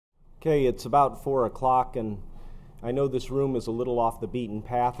Okay, it's about 4 o'clock, and I know this room is a little off the beaten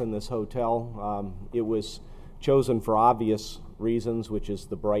path in this hotel. It was chosen for obvious reasons, which is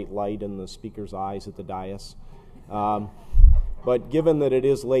the bright light in the speaker's eyes at the dais. But given that it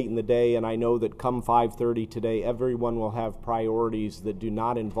is late in the day, and I know that come 5:30 today, everyone will have priorities that do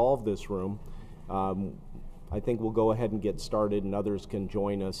not involve this room, I think we'll go ahead and get started, and others can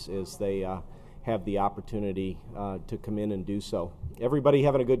join us as they have the opportunity to come in and do so. Everybody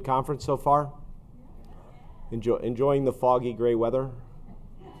having a good conference so far? Enjoying the foggy gray weather?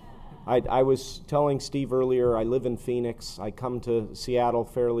 I was telling Steve earlier, I live in Phoenix. I come to Seattle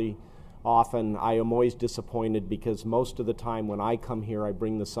fairly often. I am always disappointed because most of the time when I come here, I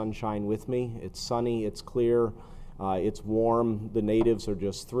bring the sunshine with me. It's sunny, it's clear, it's warm. The natives are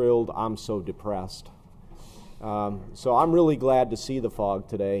just thrilled. I'm so depressed. So I'm really glad to see the fog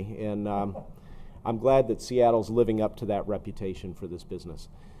today, and I'm glad that Seattle's living up to that reputation for this business.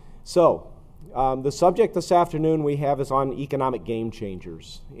 So the subject this afternoon we have is on economic game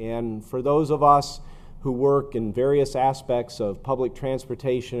changers. And for those of us who work in various aspects of public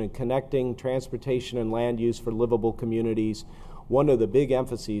transportation and connecting transportation and land use for livable communities, one of the big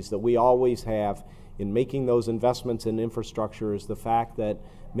emphases that we always have in making those investments in infrastructure is the fact that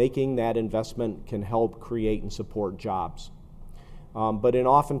making that investment can help create and support jobs. But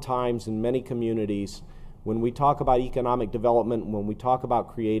oftentimes in many communities, when we talk about economic development, when we talk about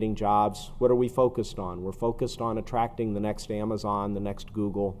creating jobs, what are we focused on? We're focused on attracting the next Amazon, the next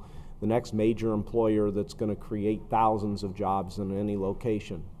Google, the next major employer that's going to create thousands of jobs in any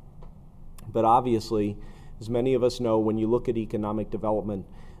location. But obviously, as many of us know, when you look at economic development,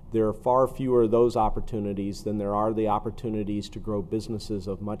 there are far fewer of those opportunities than there are the opportunities to grow businesses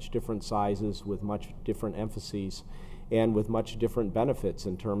of much different sizes with much different emphases and with much different benefits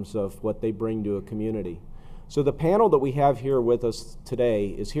in terms of what they bring to a community. So the panel that we have here with us today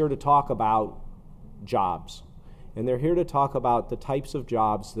is here to talk about jobs. And they're here to talk about the types of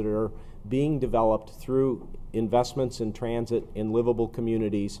jobs that are being developed through investments in transit in livable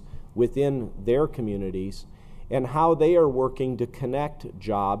communities within their communities, and how they are working to connect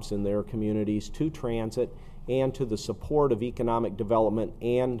jobs in their communities to transit and to the support of economic development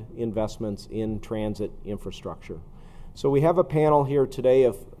and investments in transit infrastructure. So we have a panel here today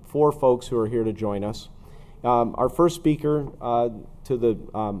of 4 folks who are here to join us. Our first speaker to the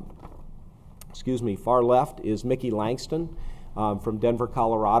far left is Mickey Langston from Denver,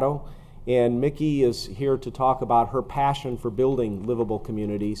 Colorado. And Mickey is here to talk about her passion for building livable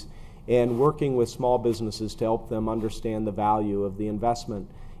communities and working with small businesses to help them understand the value of the investment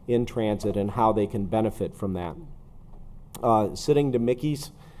in transit and how they can benefit from that. Sitting to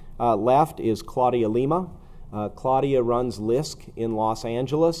Mickey's left is Claudia Lima. Claudia runs LISC in Los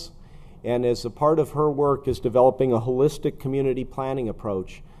Angeles, and as a part of her work is developing a holistic community planning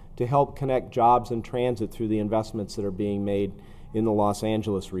approach to help connect jobs and transit through the investments that are being made in the Los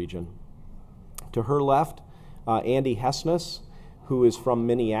Angeles region. To her left, Andy Hessness, who is from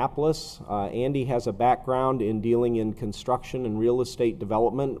Minneapolis. Andy has a background in dealing in construction and real estate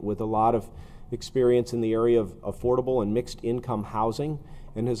development with a lot of experience in the area of affordable and mixed income housing,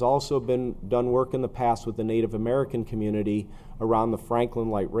 and has also done work in the past with the Native American community around the Franklin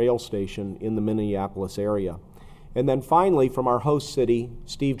Light Rail Station in the Minneapolis area. And then finally, from our host city,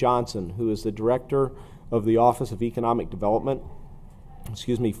 Steve Johnson, who is the Director of the Office of Economic Development,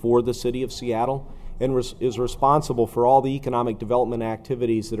 for the city of Seattle, and is responsible for all the economic development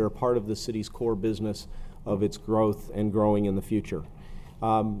activities that are part of the city's core business of its growth and growing in the future.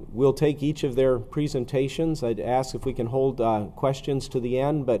 We'll take each of their presentations. I'd ask if we can hold questions to the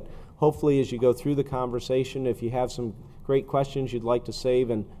end, but hopefully as you go through the conversation, if you have some great questions you'd like to save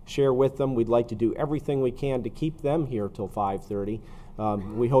and share with them, we'd like to do everything we can to keep them here till 5:30.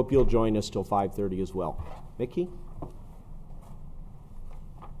 We hope you'll join us till 5:30 as well. Mickey?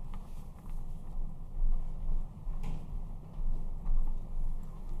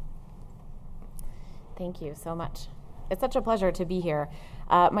 Thank you so much. It's such a pleasure to be here.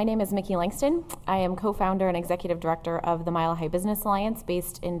 My name is Mickey Langston. I am co-founder and executive director of the Mile High Business Alliance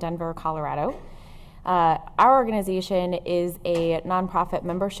based in Denver, Colorado. Our organization is a nonprofit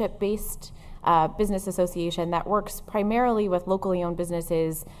membership-based business association that works primarily with locally owned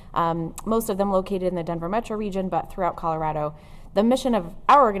businesses, most of them located in the Denver metro region, but throughout Colorado. The mission of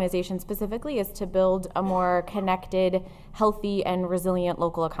our organization specifically is to build a more connected, healthy, and resilient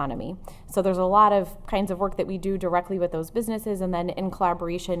local economy. So there's a lot of kinds of work that we do directly with those businesses and then in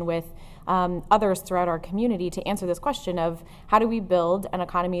collaboration with others throughout our community to answer this question of how do we build an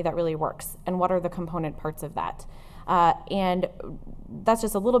economy that really works and what are the component parts of that. And that's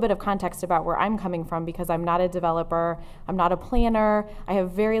just a little bit of context about where I'm coming from, because I'm not a developer, I'm not a planner, I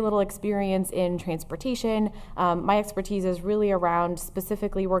have very little experience in transportation. My expertise is really around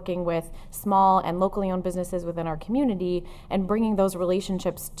specifically working with small and locally owned businesses within our community and bringing those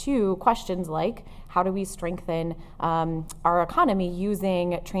relationships to questions like, how do we strengthen our economy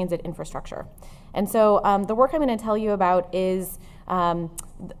using transit infrastructure? And so the work I'm going to tell you about is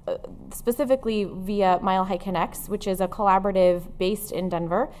specifically via Mile High Connects, which is a collaborative based in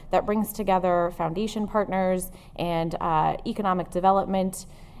Denver that brings together foundation partners and economic development,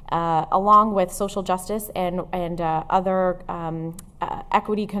 along with social justice and other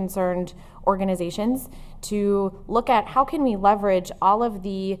equity concerned organizations, to look at how can we leverage all of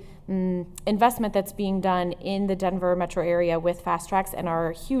the investment that's being done in the Denver metro area with fast tracks and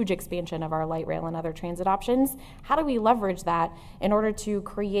our huge expansion of our light rail and other transit options. How do we leverage that in order to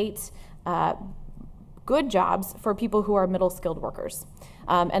create good jobs for people who are middle skilled workers?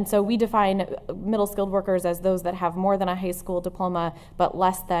 And so we define middle skilled workers as those that have more than a high school diploma but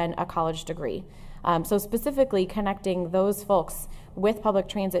less than a college degree. So specifically connecting those folks with public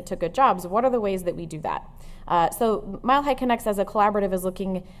transit to good jobs, what are the ways that we do that? So Mile High Connects as a collaborative is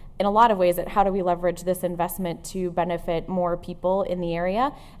looking in a lot of ways at how do we leverage this investment to benefit more people in the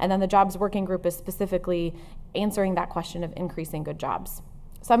area. And then the Jobs Working Group is specifically answering that question of increasing good jobs.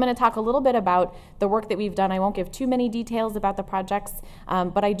 So I'm going to talk a little bit about the work that we've done. I won't give too many details about the projects,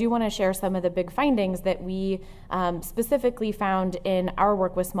 but I do want to share some of the big findings that we specifically found in our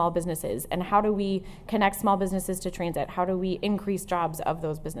work with small businesses, and how do we connect small businesses to transit? How do we increase jobs of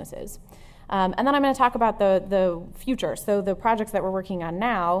those businesses? And then I'm going to talk about the future, so the projects that we're working on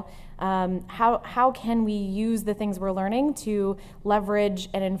now. How can we use the things we're learning to leverage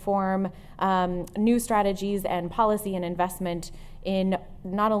and inform new strategies and policy and investment in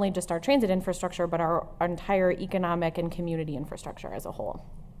not only just our transit infrastructure, but our entire economic and community infrastructure as a whole.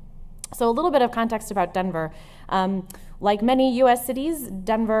 So a little bit of context about Denver. Like many U.S. cities,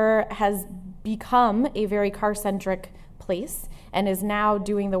 Denver has become a very car-centric place and is now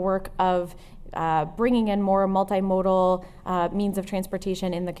doing the work of bringing in more multimodal means of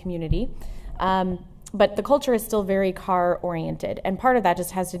transportation in the community. But the culture is still very car-oriented, and part of that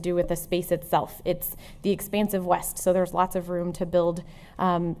just has to do with the space itself. It's the expansive West, so there's lots of room to build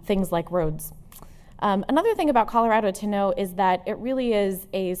things like roads. Another thing about Colorado to know is that it really is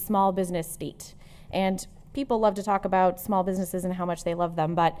a small business state, and people love to talk about small businesses and how much they love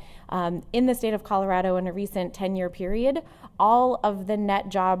them, but in the state of Colorado in a recent 10-year period, all of the net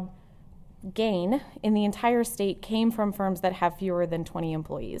job gain in the entire state came from firms that have fewer than 20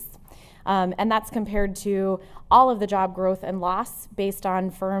 employees. And that's compared to all of the job growth and loss based on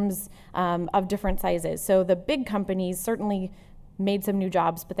firms of different sizes. So the big companies certainly made some new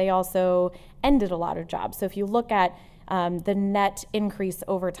jobs, but they also ended a lot of jobs. So if you look at the net increase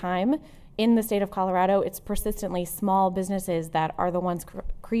over time in the state of Colorado, it's persistently small businesses that are the ones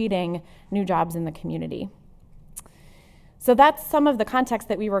creating new jobs in the community. So that's some of the context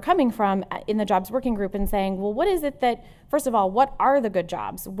that we were coming from in the Jobs Working Group, and saying, well, what is it that, first of all, what are the good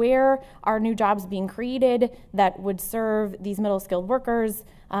jobs? Where are new jobs being created that would serve these middle skilled workers?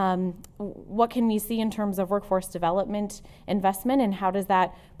 What can we see in terms of workforce development investment, and how does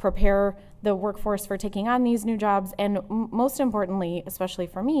that prepare the workforce for taking on these new jobs? And most importantly, especially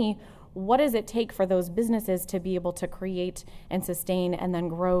for me, what does it take for those businesses to be able to create and sustain and then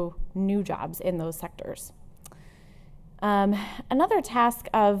grow new jobs in those sectors? Another task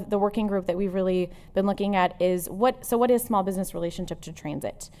of the working group that we've really been looking at is what is small business relationship to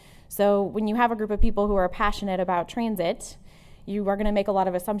transit? So when you have a group of people who are passionate about transit, you are going to make a lot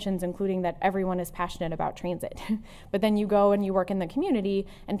of assumptions, including that everyone is passionate about transit. But then you go and you work in the community,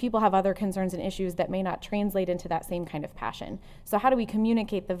 and people have other concerns and issues that may not translate into that same kind of passion. So how do we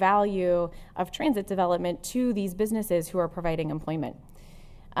communicate the value of transit development to these businesses who are providing employment?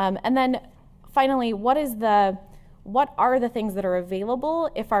 And then finally, what are the things that are available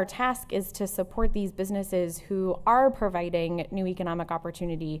if our task is to support these businesses who are providing new economic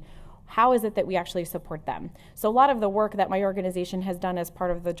opportunity? How is it that we actually support them? So a lot of the work that my organization has done as part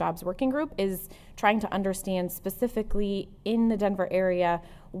of the Jobs Working Group is trying to understand specifically in the Denver area,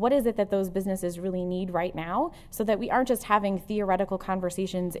 what is it that those businesses really need right now, so that we aren't just having theoretical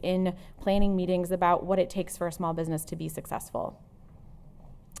conversations in planning meetings about what it takes for a small business to be successful.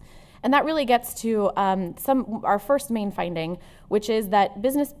 And that really gets to our first main finding, which is that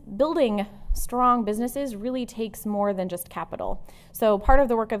building strong businesses really takes more than just capital. So part of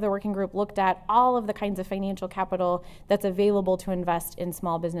the work of the working group looked at all of the kinds of financial capital that's available to invest in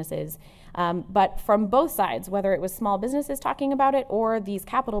small businesses. But from both sides, whether it was small businesses talking about it or these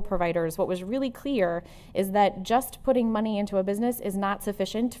capital providers, what was really clear is that just putting money into a business is not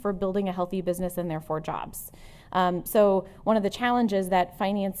sufficient for building a healthy business and therefore jobs. So one of the challenges that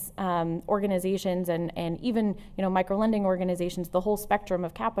finance organizations and even microlending organizations, the whole spectrum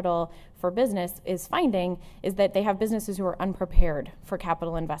of capital for business is finding is that they have businesses who are unprepared for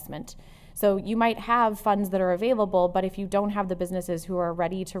capital investment. So you might have funds that are available, but if you don't have the businesses who are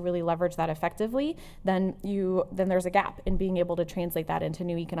ready to really leverage that effectively, then there's a gap in being able to translate that into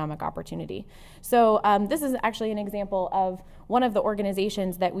new economic opportunity. So this is actually an example of one of the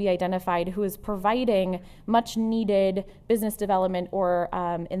organizations that we identified who is providing much needed business development or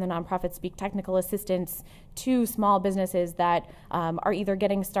in the nonprofit speak, technical assistance to small businesses that are either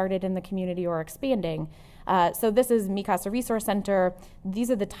getting started in the community or expanding. So this is Mikasa Resource Center. These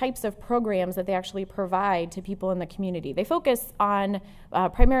are the types of programs that they actually provide to people in the community. They focus on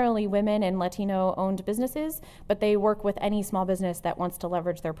primarily women and Latino-owned businesses, but they work with any small business that wants to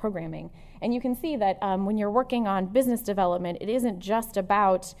leverage their programming. And you can see that when you're working on business development, it isn't just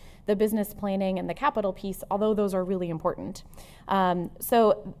about the business planning and the capital piece, although those are really important.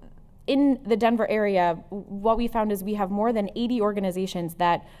 So in the Denver area, what we found is we have more than 80 organizations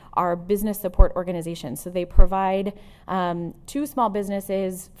that are business support organizations. So they provide to small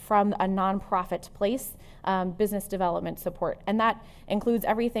businesses from a nonprofit place business development support. And that includes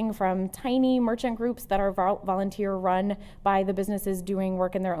everything from tiny merchant groups that are volunteer run by the businesses doing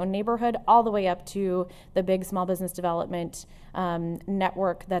work in their own neighborhood, all the way up to the big small business development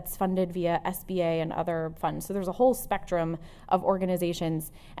network that's funded via SBA and other funds. So there's a whole spectrum of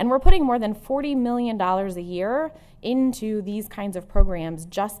organizations. And we're putting more than $40 million a year into these kinds of programs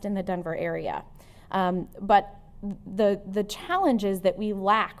just in the Denver area. But the challenge is that we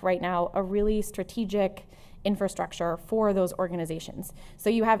lack right now a really strategic infrastructure for those organizations. So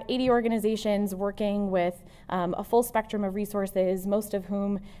you have 80 organizations working with a full spectrum of resources, most of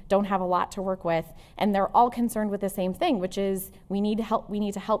whom don't have a lot to work with, and they're all concerned with the same thing, which is we need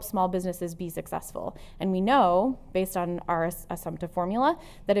to help small businesses be successful. And we know, based on our assumptive formula,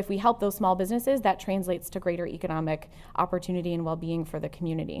 that if we help those small businesses, that translates to greater economic opportunity and well-being for the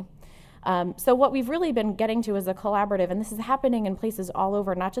community. So what we've really been getting to is a collaborative, and this is happening in places all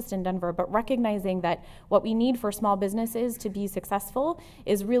over, not just in Denver, but recognizing that what we need for small businesses to be successful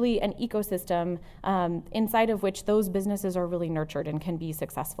is really an ecosystem inside of which those businesses are really nurtured and can be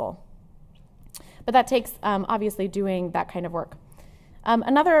successful. But that takes, obviously, doing that kind of work.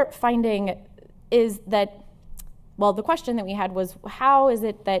 Another finding is that, well, the question that we had was, how is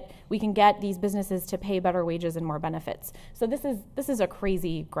it that we can get these businesses to pay better wages and more benefits? So this is a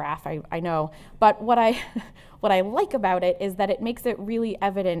crazy graph, I know, but what I like about it is that it makes it really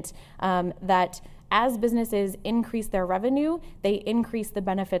evident that as businesses increase their revenue, they increase the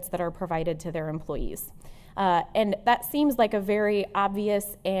benefits that are provided to their employees. And that seems like a very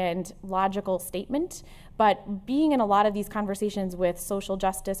obvious and logical statement, but being in a lot of these conversations with social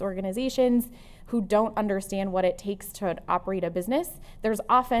justice organizations who don't understand what it takes to operate a business, there's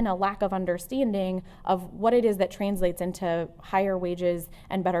often a lack of understanding of what it is that translates into higher wages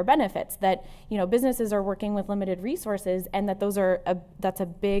and better benefits, that businesses are working with limited resources and that that's a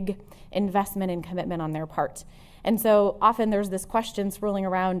big investment and commitment on their part. And so often there's this question swirling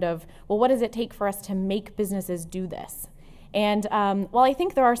around of, well, what does it take for us to make businesses do this? And while I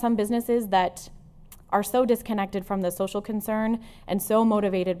think there are some businesses that are so disconnected from the social concern and so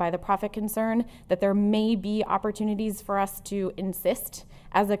motivated by the profit concern that there may be opportunities for us to insist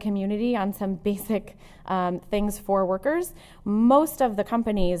as a community on some basic things for workers. Most of the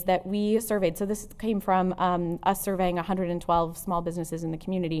companies that we surveyed, so this came from us surveying 112 small businesses in the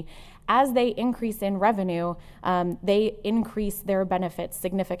community, as they increase in revenue, they increase their benefits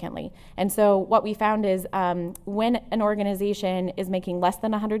significantly. And so what we found is when an organization is making less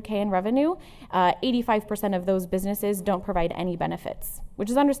than 100K in revenue, 85% of those businesses don't provide any benefits, which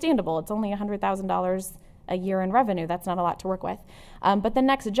is understandable. It's only $100,000 a year in revenue. That's not a lot to work with. But the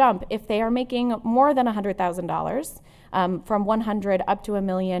next jump, if they are making more than $100,000, from 100 up to 1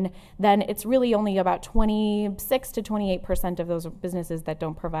 million, then it's really only about 26 to 28% of those businesses that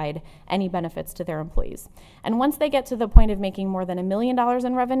don't provide any benefits to their employees. And once they get to the point of making more than $1 million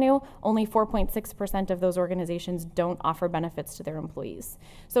in revenue, only 4.6% of those organizations don't offer benefits to their employees.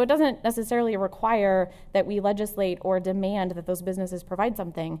 So it doesn't necessarily require that we legislate or demand that those businesses provide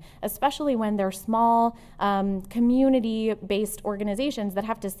something, especially when they're small, community-based organizations that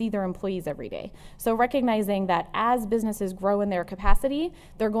have to see their employees every day. So recognizing that as businesses grow in their capacity,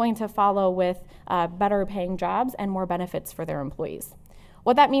 they're going to follow with better paying jobs and more benefits for their employees.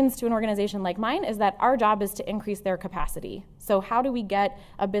 What that means to an organization like mine is that our job is to increase their capacity. So how do we get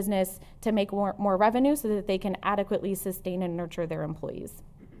a business to make more revenue so that they can adequately sustain and nurture their employees?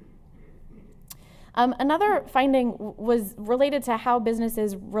 Another finding was related to how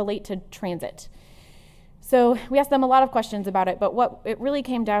businesses relate to transit. So we asked them a lot of questions about it, but what it really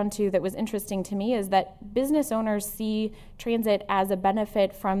came down to that was interesting to me is that business owners see transit as a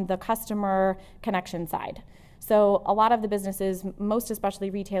benefit from the customer connection side. So a lot of the businesses, most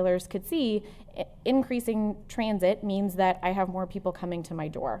especially retailers, could see increasing transit means that I have more people coming to my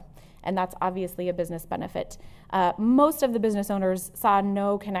door. And that's obviously a business benefit. Most of the business owners saw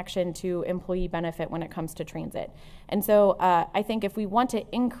no connection to employee benefit when it comes to transit. And so I think if we want to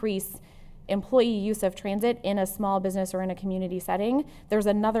increase employee use of transit in a small business or in a community setting, there's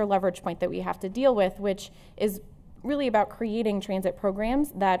another leverage point that we have to deal with, which is really about creating transit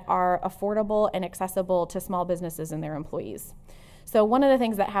programs that are affordable and accessible to small businesses and their employees. So one of the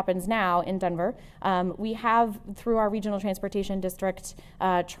things that happens now in Denver, we have, through our regional transportation district,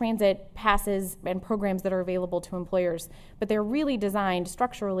 transit passes and programs that are available to employers, but they're really designed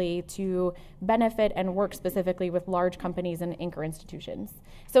structurally to benefit and work specifically with large companies and anchor institutions.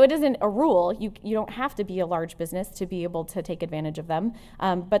 So it isn't a rule. You don't have to be a large business to be able to take advantage of them,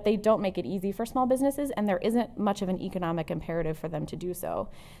 but they don't make it easy for small businesses, and there isn't much of an economic imperative for them to do so.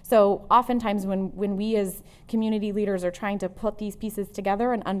 So oftentimes when we as community leaders are trying to put these pieces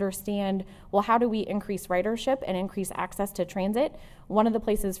together and understand, well, how do we increase ridership and increase access to transit? One of the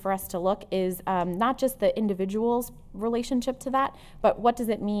places for us to look is not just the individual's relationship to that, but what does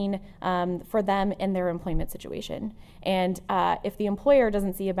it mean for them in their employment situation? And if the employer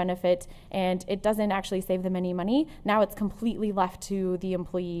doesn't see a benefit and it doesn't actually save them any money, now it's completely left to the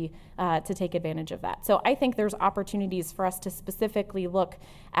employee to take advantage of that. So I think there's opportunities for us to specifically look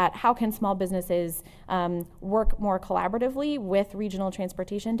at how can small businesses work more collaboratively with regional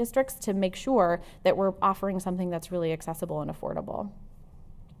transportation districts to make sure that we're offering something that's really accessible and affordable.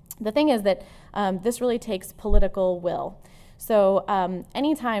 The thing is that this really takes political will. So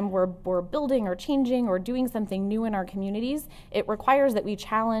anytime we're building or changing or doing something new in our communities, it requires that we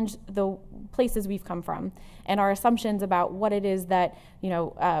challenge the places we've come from and our assumptions about what it is that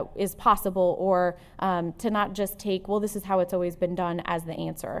is possible, or to not just take, well, this is how it's always been done as the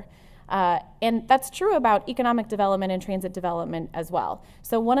answer. And that's true about economic development and transit development as well.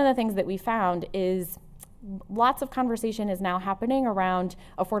 So one of the things that we found is lots of conversation is now happening around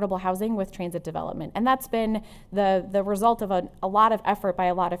affordable housing with transit development. And that's been the result of a lot of effort by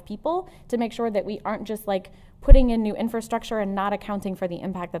a lot of people to make sure that we aren't just like putting in new infrastructure and not accounting for the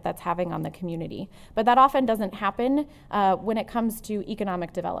impact that that's having on the community. But that often doesn't happen when it comes to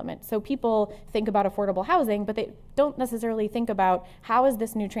economic development. So people think about affordable housing, but they don't necessarily think about how is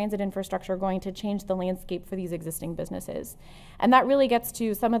this new transit infrastructure going to change the landscape for these existing businesses. And that really gets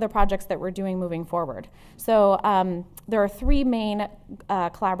to some of the projects that we're doing moving forward. So there are three main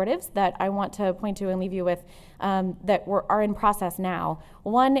collaboratives that I want to point to and leave you with that are in process now.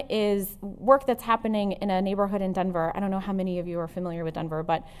 One is work that's happening in a neighborhood in Denver. I don't know how many of you are familiar with Denver,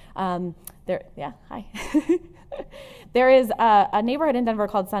 but hi. There is a neighborhood in Denver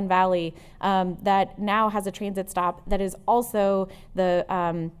called Sun Valley that now has a transit stop that is also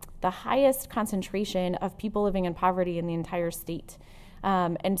the highest concentration of people living in poverty in the entire state.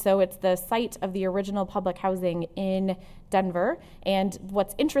 And so it's the site of the original public housing in Denver. And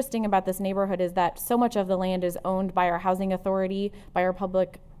what's interesting about this neighborhood is that so much of the land is owned by our housing authority, by our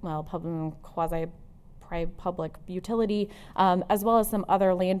public utility, as well as some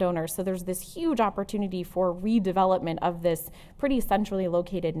other landowners. So there's this huge opportunity for redevelopment of this pretty centrally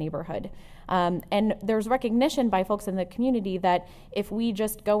located neighborhood. And there's recognition by folks in the community that if we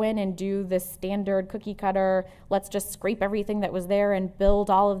just go in and do this standard cookie cutter, let's just scrape everything that was there and build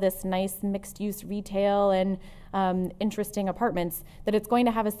all of this nice mixed use retail and interesting apartments, that it's going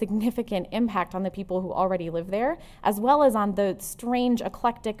to have a significant impact on the people who already live there, as well as on the strange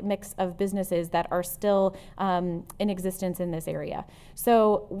eclectic mix of businesses that are still in existence in this area.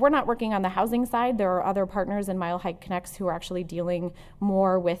 So we're not working on the housing side. There are other partners in Mile High Connects who are actually dealing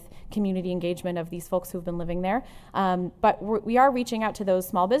more with community engagement of these folks who've been living there. But we are reaching out to those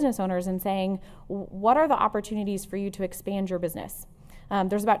small business owners and saying, what are the opportunities for you to expand your business?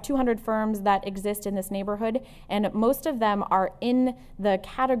 There's about 200 firms that exist in this neighborhood, and most of them are in the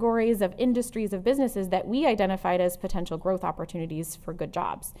categories of industries of businesses that we identified as potential growth opportunities for good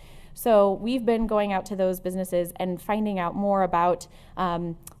jobs. So we've been going out to those businesses and finding out more about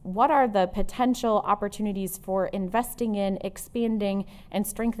what are the potential opportunities for investing in, expanding, and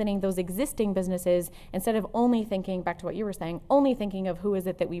strengthening those existing businesses instead of only thinking, back to what you were saying, only thinking of who is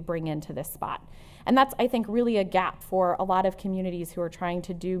it that we bring into this spot. And that's, I think, really a gap for a lot of communities who are trying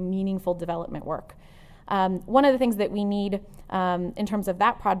to do meaningful development work. One of the things that we need in terms of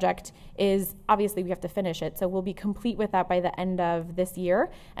that project is, obviously we have to finish it, so we'll be complete with that by the end of this year,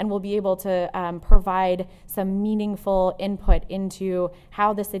 and we'll be able to provide some meaningful input into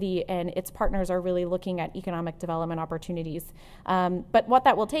how the city and its partners are really looking at economic development opportunities. But what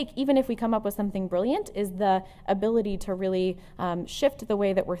that will take, even if we come up with something brilliant, is the ability to really shift the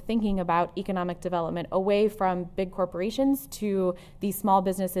way that we're thinking about economic development away from big corporations to these small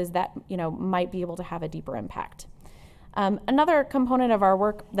businesses that, you know, might be able to have a deeper impact. Another component of our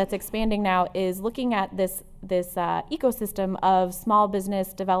work that's expanding now is looking at this ecosystem of small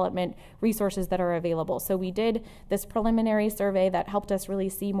business development resources that are available. So we did this preliminary survey that helped us really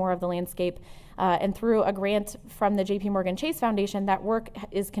see more of the landscape, and through a grant from the JP Morgan Chase Foundation, that work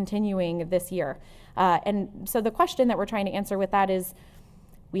is continuing this year. And so the question that we're trying to answer with that is,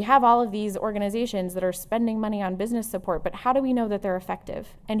 we have all of these organizations that are spending money on business support, but how do we know that they're effective?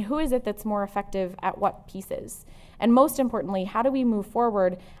 And who is it that's more effective at what pieces? And most importantly, how do we move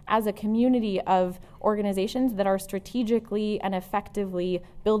forward as a community of organizations that are strategically and effectively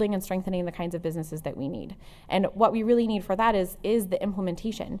building and strengthening the kinds of businesses that we need? And what we really need for that is the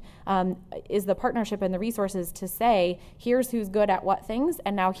implementation, is the partnership and the resources to say, here's who's good at what things,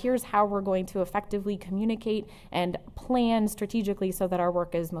 and now here's how we're going to effectively communicate and plan strategically so that our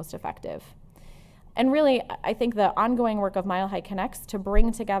work is most effective. And really, I think the ongoing work of Mile High Connects to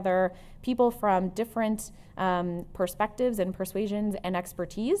bring together people from different perspectives and persuasions and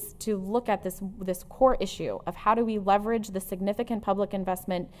expertise to look at this core issue of how do we leverage the significant public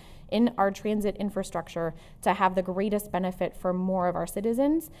investment in our transit infrastructure to have the greatest benefit for more of our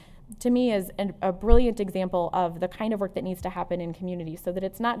citizens, to me is a brilliant example of the kind of work that needs to happen in communities, so that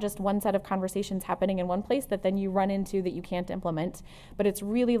it's not just one set of conversations happening in one place that then you run into that you can't implement, but it's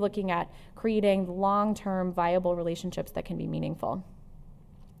really looking at creating long-term viable relationships that can be meaningful.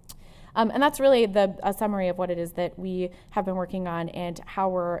 And that's really a summary of what it is that we have been working on and how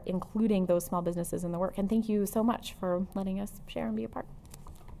we're including those small businesses in the work. And thank you so much for letting us share and be a part.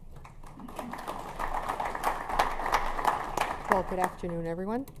 Well, good afternoon,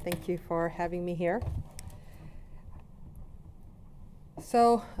 everyone. Thank you for having me here.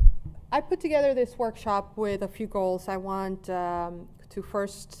 So I put together this workshop with a few goals. I want to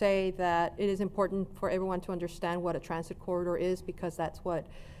first say that it is important for everyone to understand what a transit corridor is, because that's what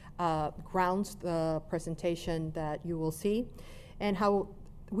grounds the presentation that you will see, and how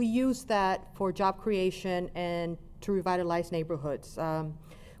we use that for job creation and to revitalize neighborhoods.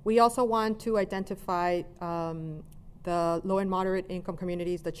 We also want to identify the low and moderate income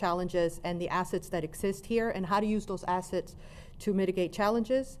communities, the challenges and the assets that exist here, and how to use those assets to mitigate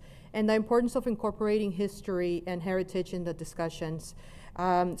challenges, and the importance of incorporating history and heritage in the discussions,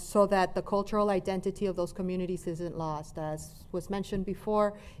 so that the cultural identity of those communities isn't lost. As was mentioned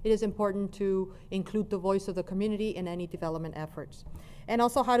before, it is important to include the voice of the community in any development efforts. And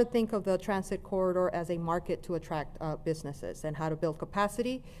also how to think of the transit corridor as a market to attract businesses, and how to build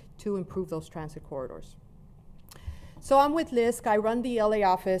capacity to improve those transit corridors. So I'm with LISC. I run the LA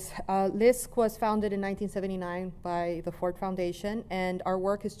office. LISC was founded in 1979 by the Ford Foundation, and our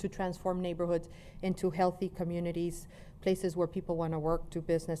work is to transform neighborhoods into healthy communities, places where people want to work, do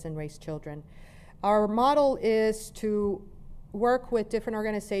business, and raise children. Our model is to work with different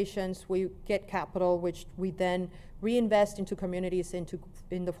organizations. We get capital, which we then reinvest into communities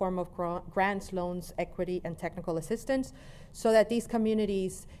in the form of grants, loans, equity, and technical assistance, so that these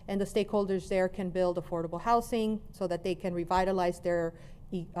communities and the stakeholders there can build affordable housing, so that they can revitalize their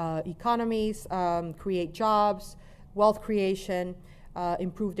economies, create jobs, wealth creation,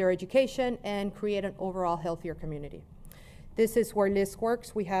 improve their education, and create an overall healthier community. This is where LISC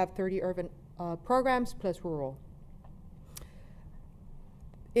works. We have 30 urban programs plus rural.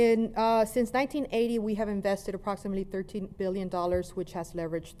 Since 1980, we have invested approximately $13 billion, which has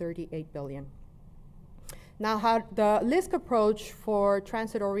leveraged $38 billion. Now, how the LISC approach for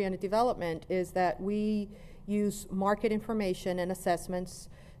transit-oriented development is that we use market information and assessments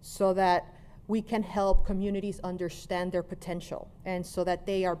so that we can help communities understand their potential, and so that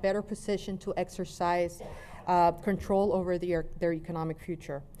they are better positioned to exercise control over their economic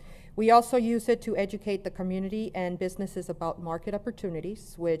future. We also use it to educate the community and businesses about market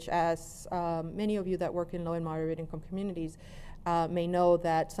opportunities, which, as many of you that work in low and moderate income communities may know,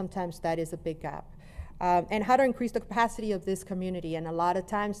 that sometimes that is a big gap. And how to increase the capacity of this community, and a lot of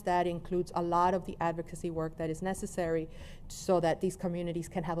times that includes a lot of the advocacy work that is necessary so that these communities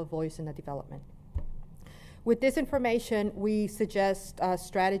can have a voice in the development. With this information, we suggest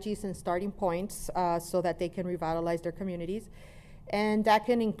strategies and starting points so that they can revitalize their communities. And that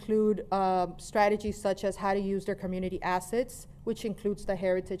can include strategies such as how to use their community assets, which includes the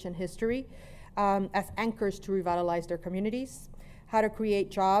heritage and history, as anchors to revitalize their communities, how to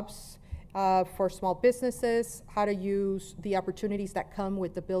create jobs for small businesses, how to use the opportunities that come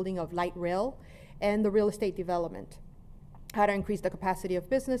with the building of light rail and the real estate development, how to increase the capacity of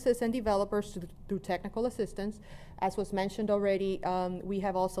businesses and developers through technical assistance. As was mentioned already, we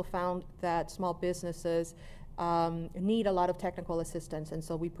have also found that small businesses need a lot of technical assistance, and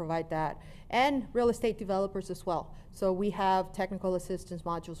so we provide that. And real estate developers as well. So we have technical assistance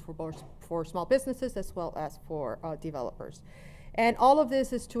modules for small businesses as well as for developers. And all of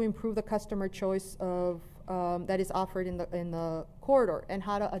this is to improve the customer choice of that is offered in the corridor, and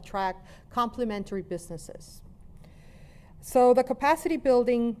how to attract complementary businesses. So the capacity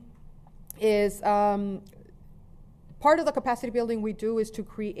building is, part of the capacity building we do is to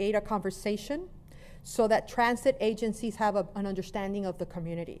create a conversation so that transit agencies have an understanding of the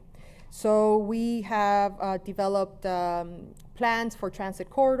community. So we have developed plans for transit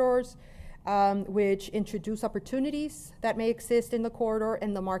corridors, which introduce opportunities that may exist in the corridor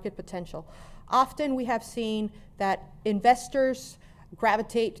and the market potential. Often we have seen that investors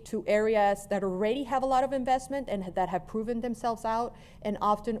gravitate to areas that already have a lot of investment and that have proven themselves out, and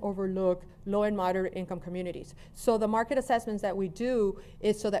often overlook low and moderate income communities. So the market assessments that we do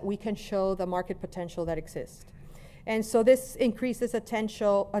is so that we can show the market potential that exists. And so this increases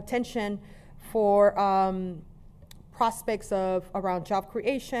attention for prospects of around job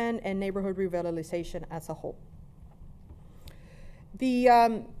creation and neighborhood revitalization as a whole.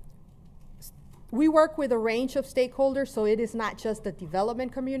 We work with a range of stakeholders, so it is not just the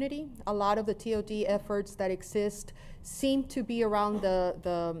development community. A lot of the TOD efforts that exist seem to be around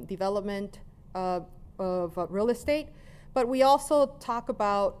the development of real estate, but we also talk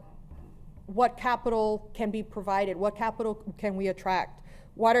about what capital can be provided, what capital can we attract,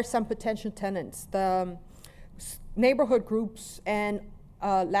 what are some potential tenants, the neighborhood groups, and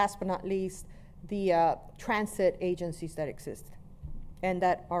last but not least, the transit agencies that exist and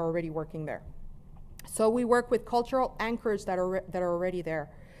that are already working there. So we work with cultural anchors that are already there,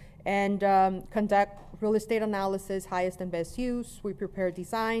 and conduct real estate analysis, highest and best use. We prepare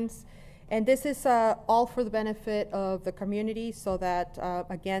designs, and this is all for the benefit of the community, so that,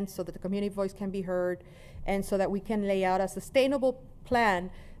 again, so that the community voice can be heard, and so that we can lay out a sustainable plan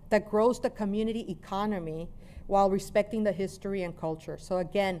that grows the community economy while respecting the history and culture. So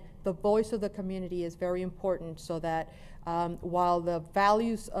again, the voice of the community is very important, so that while the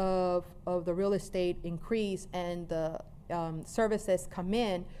values of the real estate increase and the services come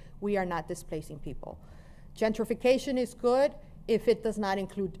in, we are not displacing people. Gentrification is good if it does not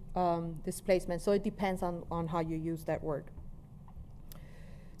include displacement, so it depends on how you use that word.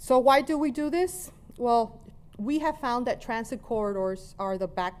 So why do we do this? Well, we have found that transit corridors are the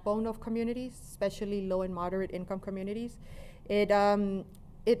backbone of communities, especially low and moderate income communities.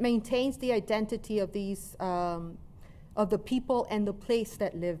 It maintains the identity of these of the people and the place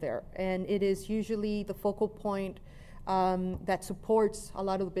that live there, and it is usually the focal point that supports a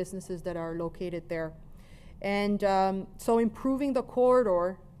lot of the businesses that are located there. And so improving the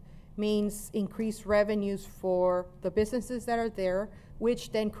corridor means increased revenues for the businesses that are there,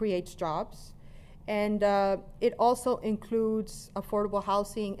 which then creates jobs. And it also includes affordable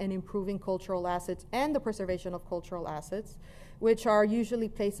housing and improving cultural assets and the preservation of cultural assets, which are usually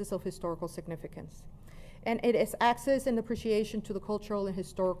places of historical significance. And it is access and appreciation to the cultural and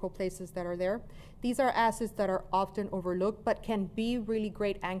historical places that are there. These are assets that are often overlooked, but can be really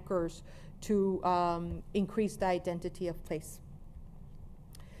great anchors to increase the identity of place.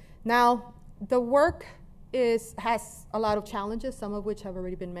 Now, the work has a lot of challenges, some of which have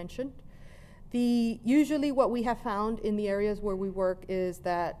already been mentioned. Usually what we have found in the areas where we work is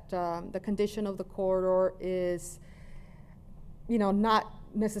that the condition of the corridor is, not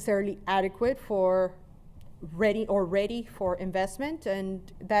necessarily adequate for ready for investment,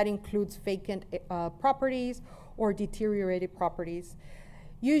 and that includes vacant properties or deteriorated properties.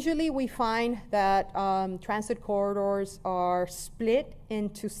 Usually we find that transit corridors are split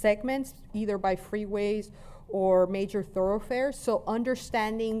into segments, either by freeways or major thoroughfares. So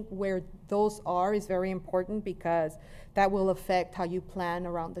understanding where those are is very important, because that will affect how you plan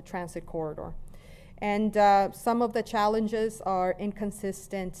around the transit corridor. And some of the challenges are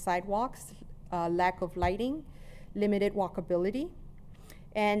inconsistent sidewalks, lack of lighting, limited walkability,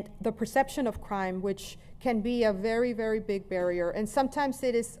 and the perception of crime, which can be a very, very big barrier. And sometimes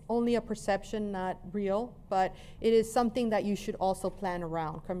it is only a perception, not real, but it is something that you should also plan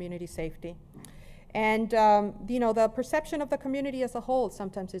around, community safety. And the perception of the community as a whole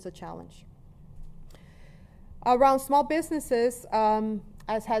sometimes is a challenge. Around small businesses,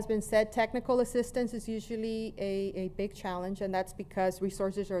 as has been said, technical assistance is usually a big challenge, and that's because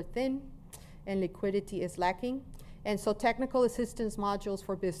resources are thin and liquidity is lacking. And so technical assistance modules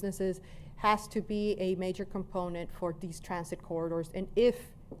for businesses has to be a major component for these transit corridors, and if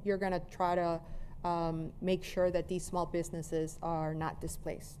you're going to try to make sure that these small businesses are not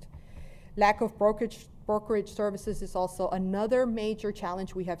displaced. Lack of brokerage services is also another major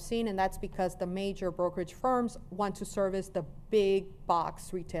challenge we have seen, and that's because the major brokerage firms want to service the big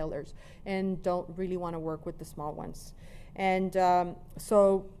box retailers and don't really want to work with the small ones. And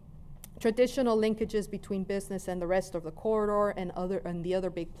so traditional linkages between business and the rest of the corridor and the other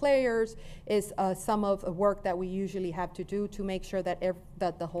big players is some of the work that we usually have to do to make sure that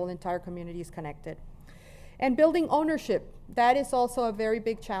that the whole entire community is connected. And building ownership, that is also a very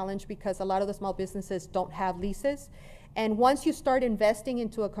big challenge, because a lot of the small businesses don't have leases. And once you start investing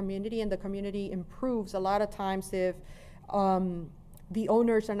into a community and the community improves, a lot of times if the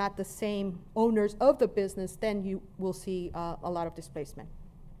owners are not the same owners of the business, then you will see a lot of displacement.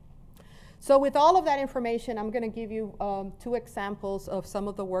 So with all of that information, I'm going to give you 2 examples of some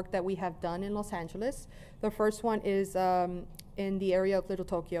of the work that we have done in Los Angeles. The first one is in the area of Little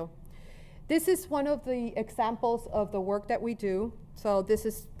Tokyo. This is one of the examples of the work that we do. So this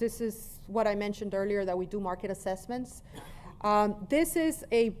is what I mentioned earlier, that we do market assessments. This is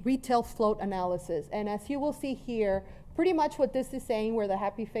a retail float analysis. And as you will see here, pretty much what this is saying, where the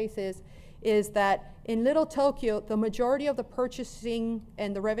happy face is that in Little Tokyo, the majority of the purchasing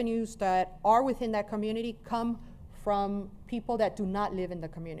and the revenues that are within that community come from people that do not live in the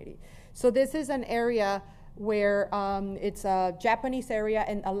community. So this is an area where it's a Japanese area,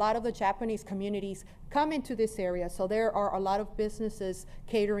 and a lot of the Japanese communities come into this area. So there are a lot of businesses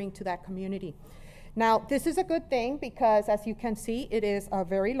catering to that community. Now, this is a good thing, because as you can see, it is a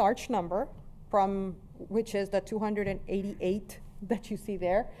very large number, which is the 288 that you see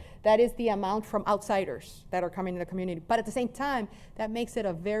there. That is the amount from outsiders that are coming to the community. But at the same time, that makes it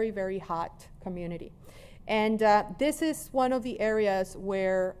a very, very hot community. And this is one of the areas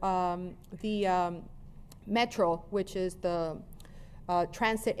where the Metro, which is the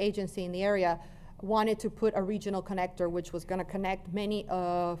transit agency in the area, wanted to put a regional connector, which was going to connect many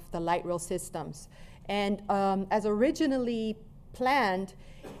of the light rail systems. And as originally planned,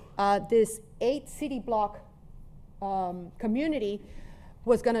 this 8 city block community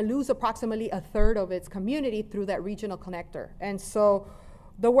was going to lose approximately 1/3 of its community through that regional connector. And so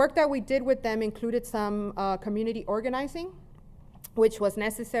the work that we did with them included some community organizing, which was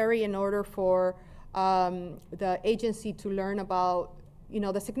necessary in order for the agency to learn about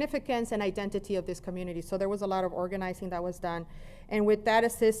the significance and identity of this community. So there was a lot of organizing that was done. And with that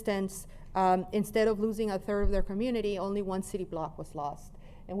assistance, instead of losing 1/3 of their community, only 1 city block was lost,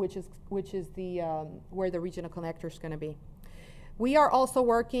 and which is the where the regional connector is going to be. We are also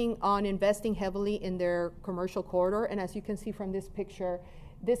working on investing heavily in their commercial corridor, and as you can see from this picture,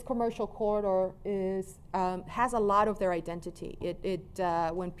 this commercial corridor has a lot of their identity.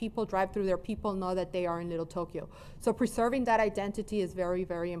 When people drive through there, people know that they are in Little Tokyo. So preserving that identity is very,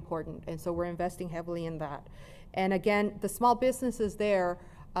 very important, and so we're investing heavily in that. And again, the small businesses there,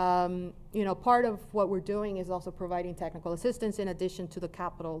 part of what we're doing is also providing technical assistance in addition to the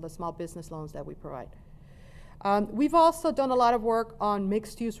capital, the small business loans that we provide. We've also done a lot of work on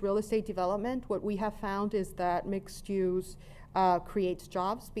mixed-use real estate development. What we have found is that mixed use creates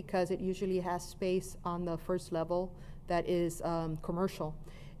jobs, because it usually has space on the first level that is commercial.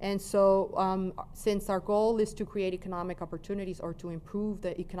 And so since our goal is to create economic opportunities or to improve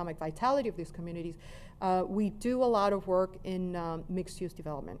the economic vitality of these communities, we do a lot of work in mixed-use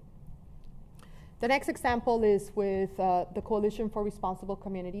development. The next example is with the Coalition for Responsible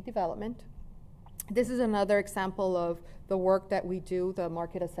Community Development. This is another example of the work that we do, the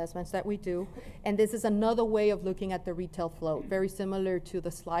market assessments that we do. And this is another way of looking at the retail flow, very similar to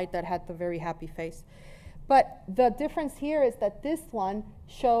the slide that had the very happy face. But the difference here is that this one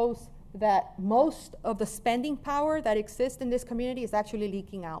shows that most of the spending power that exists in this community is actually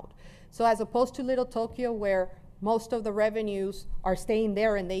leaking out. So as opposed to Little Tokyo, where most of the revenues are staying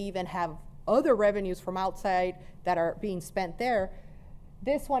there and they even have other revenues from outside that are being spent there,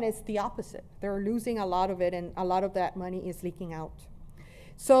 this one is the opposite. They're losing a lot of it, and a lot of that money is leaking out.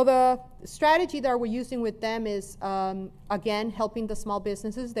 So the strategy that we're using with them is, again, helping the small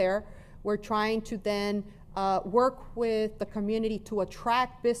businesses there. We're trying to then work with the community to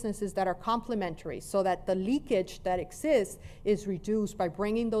attract businesses that are complementary so that the leakage that exists is reduced by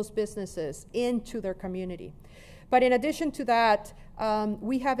bringing those businesses into their community. But in addition to that,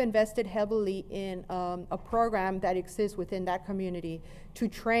 we have invested heavily in a program that exists within that community to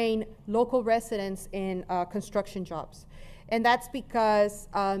train local residents in construction jobs. And that's because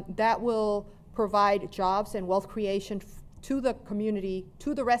that will provide jobs and wealth creation to the community,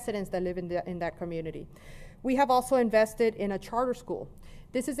 to the residents that live in that community. We have also invested in a charter school.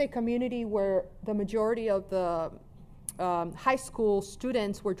 This is a community where the majority of the high school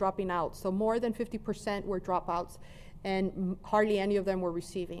students were dropping out. So more than 50% were dropouts, and hardly any of them were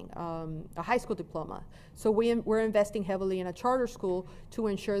receiving a high school diploma. So we're investing heavily in a charter school to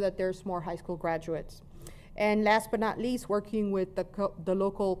ensure that there's more high school graduates. And last but not least, working with the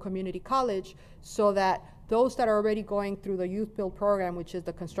local community college so that those that are already going through the Youth Build program, which is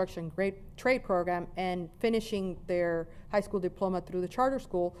the construction trade program, and finishing their high school diploma through the charter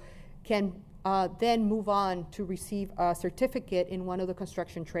school, can then move on to receive a certificate in one of the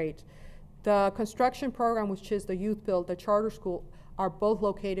construction trades. The construction program, which is the Youth Build, the charter school, are both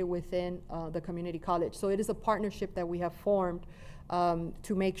located within the community college. So it is a partnership that we have formed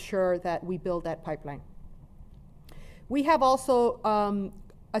to make sure that we build that pipeline. We have also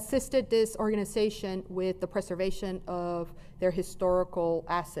assisted this organization with the preservation of their historical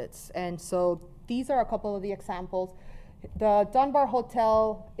assets. And so these are a couple of the examples. The Dunbar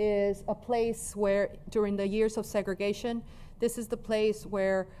Hotel is a place where, during the years of segregation, this is the place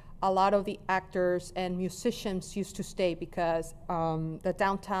where a lot of the actors and musicians used to stay because the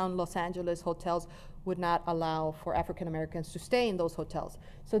downtown Los Angeles hotels would not allow for African Americans to stay in those hotels.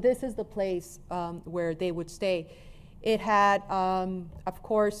 So this is the place where they would stay. It had, of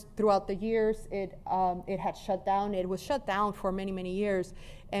course, throughout the years, it had shut down. It was shut down for many, many years,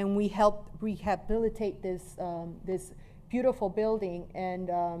 and we helped rehabilitate this this beautiful building, and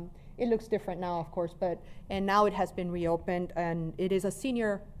it looks different now, of course, and now it has been reopened, and it is a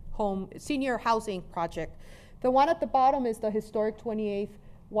senior housing project. The one at the bottom is the historic 28th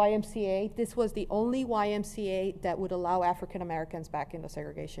YMCA. This was the only YMCA that would allow African Americans back in the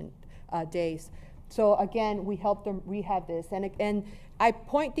segregation days. So again, we helped them rehab this. And I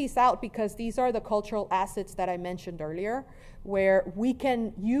point these out because these are the cultural assets that I mentioned earlier, where we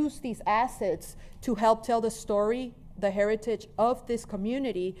can use these assets to help tell the story, the heritage of this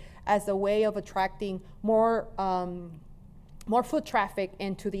community, as a way of attracting more foot traffic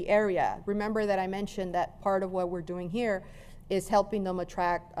into the area. Remember that I mentioned that part of what we're doing here is helping them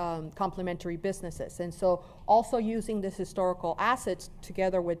attract complementary businesses. And so also using these historical assets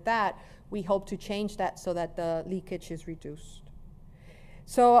together with that, we hope to change that so that the leakage is reduced.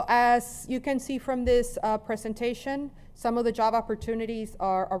 So as you can see from this presentation, some of the job opportunities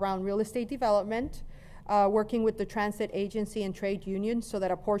are around real estate development, working with the transit agency and trade unions so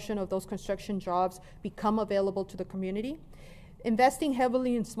that a portion of those construction jobs become available to the community. Investing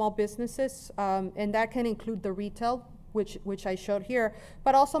heavily in small businesses, and that can include the retail, which I showed here,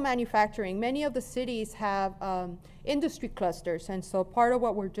 but also manufacturing. Many of the cities have industry clusters, and so part of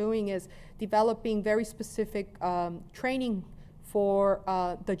what we're doing is developing very specific training for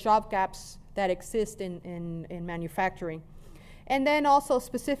the job gaps that exist in manufacturing. And then also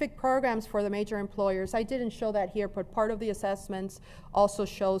specific programs for the major employers. I didn't show that here, but part of the assessments also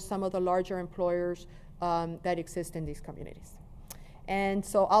shows some of the larger employers that exist in these communities. And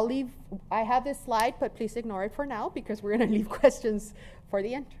so I have this slide, but please ignore it for now because we're going to leave questions for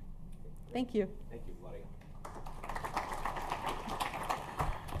the end. Thank you. Thank you, Claudia.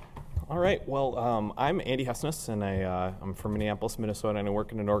 All right, well, I'm Andy Hessness, and I'm from Minneapolis, Minnesota, and I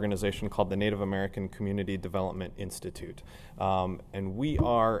work in an organization called the Native American Community Development Institute. And we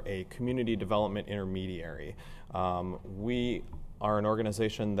are a community development intermediary. We are an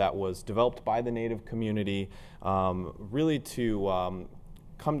organization that was developed by the Native community really to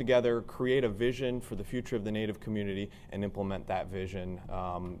come together, create a vision for the future of the Native community, and implement that vision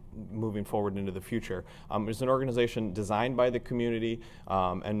moving forward into the future. It's an organization designed by the community,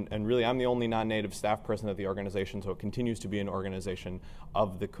 and really I'm the only non-Native staff person at the organization, so it continues to be an organization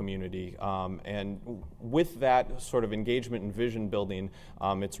of the community. And with that sort of engagement and vision building,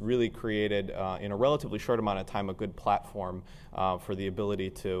 it's really created in a relatively short amount of time a good platform for the ability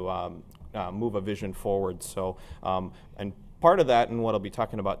to move a vision forward. So, and part of that, and what I'll be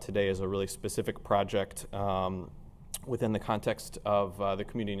talking about today, is a really specific project within the context of the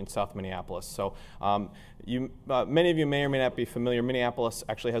community in South Minneapolis. So many of you may or may not be familiar. Minneapolis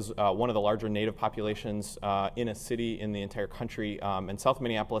actually has one of the larger Native populations in a city in the entire country, and South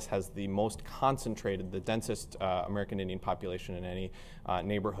Minneapolis has the most concentrated, the densest American Indian population in any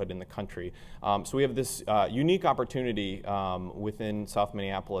neighborhood in the country. So we have this unique opportunity within South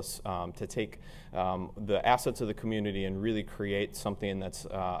Minneapolis to take the assets of the community and really create something that's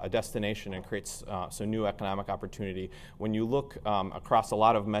a destination and creates some new economic opportunity. When you look across a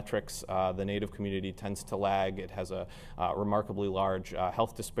lot of metrics, the Native community tends to lag. It has a remarkably large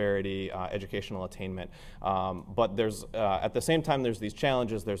health disparity, educational attainment. But there's, at the same time, there's these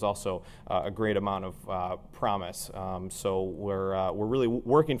challenges. There's also a great amount of promise. So we're really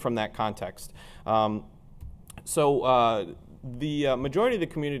working from that context. The majority of the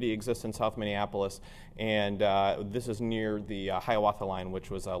community exists in South Minneapolis, and this is near the Hiawatha line, which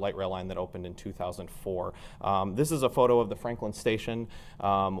was a light rail line that opened in 2004. This is a photo of the Franklin Station,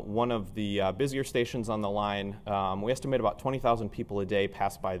 one of the busier stations on the line. We estimate about 20,000 people a day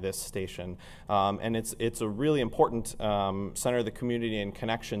pass by this station, and it's a really important center of the community and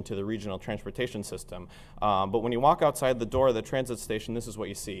connection to the regional transportation system. But when you walk outside the door of the transit station, this is what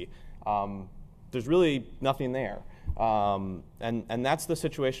you see. There's really nothing there. And that's the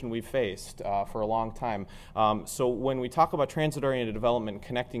situation we've faced for a long time. So when we talk about transit-oriented development and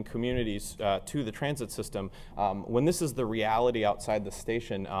connecting communities to the transit system, when this is the reality outside the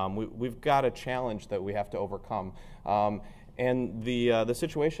station, we've got a challenge that we have to overcome. And the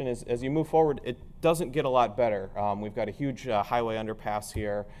situation is, as you move forward, it doesn't get a lot better. We've got a huge highway underpass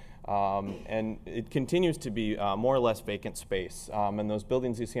here. And it continues to be more or less vacant space. And those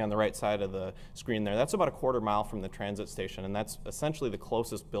buildings you see on the right side of the screen there, that's about a quarter mile from the transit station, and that's essentially the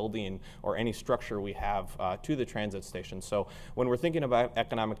closest building or any structure we have to the transit station. So when we're thinking about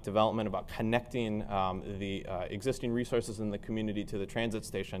economic development, about connecting the existing resources in the community to the transit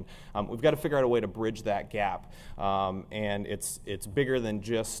station, we've got to figure out a way to bridge that gap. And it's bigger than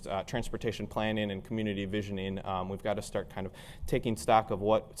just transportation planning and community visioning. We've got to start kind of taking stock of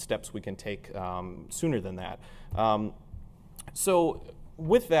what steps we can take sooner than that. So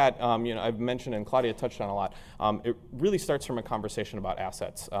with that, I've mentioned, and Claudia touched on a lot, it really starts from a conversation about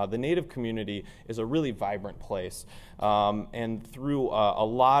assets. The Native community is a really vibrant place, and through a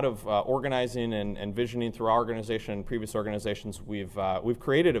lot of organizing and visioning through our organization and previous organizations, we've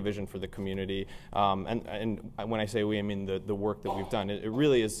created a vision for the community. And when I say we, I mean the work that we've done. It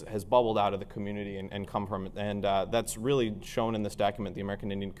really has bubbled out of the community and come from it, and that's really shown in this document, the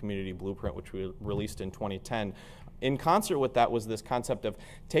American Indian Community Blueprint, which we released in 2010. In concert with that was this concept of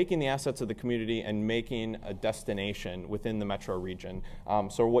taking the assets of the community and making a destination within the metro region.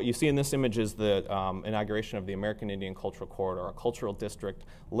 So what you see in this image is the inauguration of the American Indian Cultural Corridor, a cultural district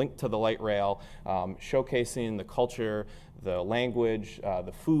linked to the light rail, showcasing the culture, the language,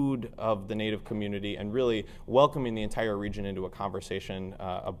 the food of the Native community, and really welcoming the entire region into a conversation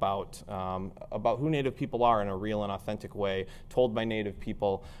about who Native people are in a real and authentic way, told by Native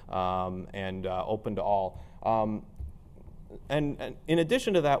people, and open to all. And in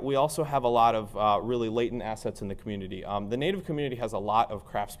addition to that, we also have a lot of really latent assets in the community. The Native community has a lot of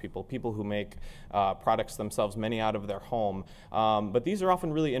craftspeople, people who make products themselves, many out of their home. But these are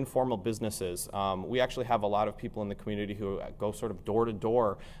often really informal businesses. We actually have a lot of people in the community who go sort of door to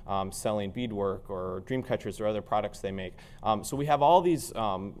door selling beadwork or dream catchers or other products they make. So we have all these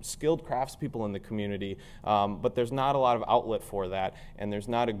skilled craftspeople in the community, but there's not a lot of outlet for that, and there's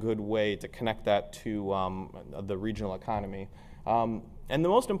not a good way to connect that to the regional economy. And the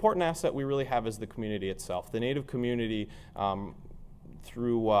most important asset we really have is the community itself. The Native community,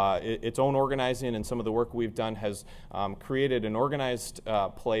 through its own organizing and some of the work we've done, has created an organized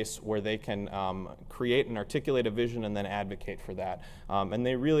place where they can create and articulate a vision and then advocate for that. And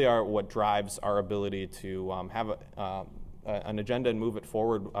they really are what drives our ability to have an agenda and move it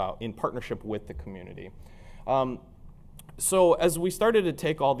forward in partnership with the community. So as we started to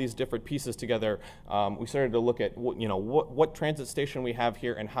take all these different pieces together, we started to look at what transit station we have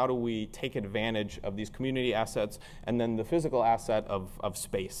here and how do we take advantage of these community assets and then the physical asset of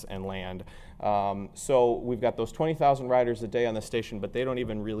space and land. So we've got those 20,000 riders a day on the station, but they don't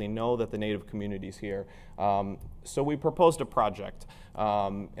even really know that the Native community's here. So we proposed a project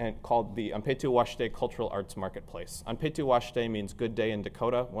called the Anpetu Washte Cultural Arts Marketplace. Anpetu Washte means good day in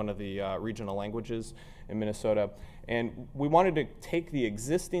Dakota, one of the regional languages in Minnesota. And we wanted to take the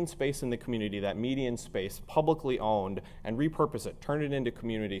existing space in the community, that median space, publicly owned, and repurpose it, turn it into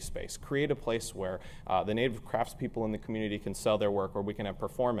community space, create a place where the Native craftspeople in the community can sell their work, where we can have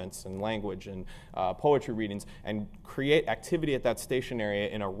performance and language and poetry readings, and create activity at that station area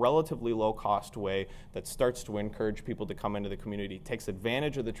in a relatively low-cost way that starts to encourage people to come into the community, takes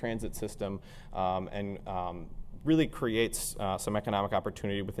advantage of the transit system, and really creates some economic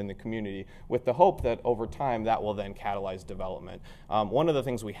opportunity within the community with the hope that over time that will then catalyze development. One of the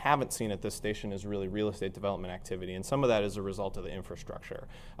things we haven't seen at this station is really real estate development activity, and some of that is a result of the infrastructure.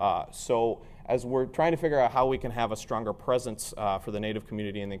 So as we're trying to figure out how we can have a stronger presence for the Native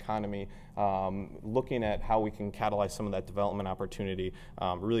community and the economy, looking at how we can catalyze some of that development opportunity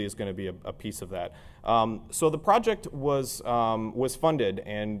really is going to be a piece of that. So the project was funded,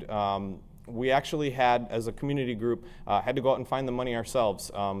 and we actually had, as a community group, had to go out and find the money ourselves.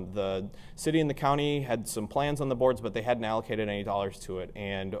 The city and the county had some plans on the boards, but they hadn't allocated any dollars to it.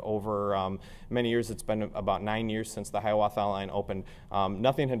 And over many years, it's been about 9 years since the Hiawatha line opened,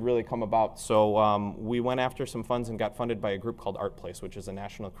 nothing had really come about. So we went after some funds and got funded by a group called Art Place, which is a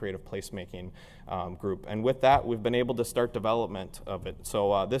national creative placemaking group. And with that, we've been able to start development of it.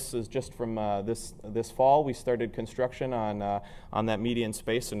 So this is just from this fall. We started construction on that median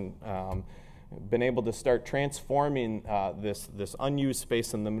space, and been able to start transforming this unused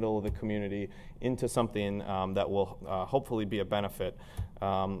space in the middle of the community into something that will hopefully be a benefit.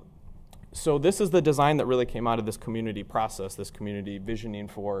 So this is the design that really came out of this community process, this community visioning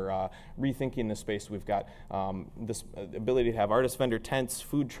for rethinking the space. We've got this ability to have artist vendor tents,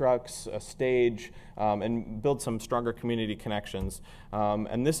 food trucks, a stage, and build some stronger community connections.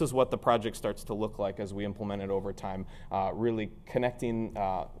 And this is what the project starts to look like as we implement it over time, really connecting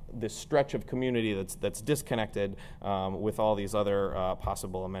this stretch of community that's disconnected with all these other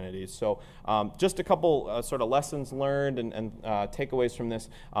possible amenities. So just a couple sort of lessons learned and takeaways from this.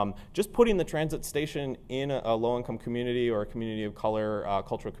 Just putting the transit station in a low-income community or a community of color,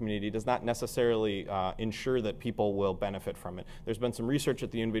 cultural community, does not necessarily ensure that people will benefit from it. There's been some research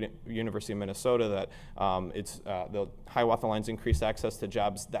at the University of Minnesota that the Hiawatha Line's increased access to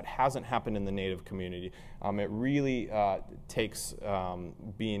jobs. That hasn't happened in the Native community. It really takes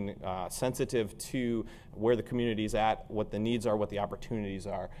being sensitive to where the community's at, what the needs are, what the opportunities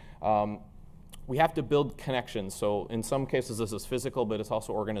are. We have to build connections. So in some cases this is physical, but it's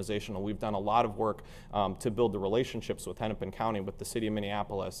also organizational. We've done a lot of work to build the relationships with Hennepin County, with the city of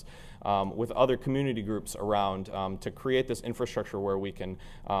Minneapolis, with other community groups around to create this infrastructure where we can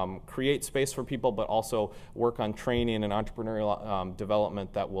create space for people, but also work on training and entrepreneurial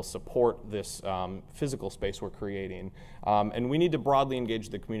development that will support this physical space we're creating. And we need to broadly engage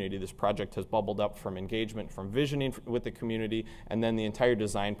the community. This project has bubbled up from engagement, from visioning with the community, and then the entire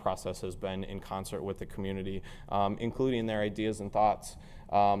design process has been in concert with the community, including their ideas and thoughts.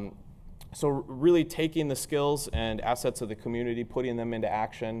 So really taking the skills and assets of the community, putting them into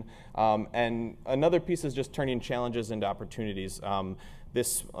action. And another piece is just turning challenges into opportunities.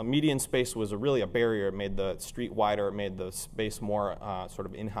 This median space was really a barrier. It made the street wider. It made the space more sort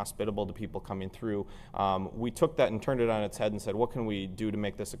of inhospitable to people coming through. We took that and turned it on its head and said, what can we do to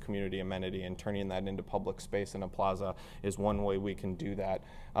make this a community amenity? And turning that into public space in a plaza is one way we can do that.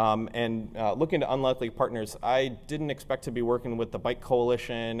 And looking to unlikely partners, I didn't expect to be working with the Bike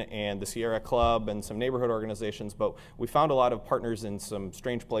Coalition and the Sierra Club and some neighborhood organizations, but we found a lot of partners in some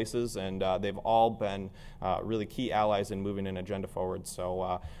strange places, and they've all been really key allies in moving an agenda forward.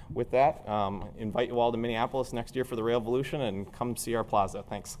 So with that, invite you all to Minneapolis next year for the Rail VOLUTION, and come see our plaza.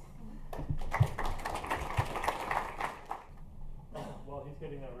 Thanks. While he's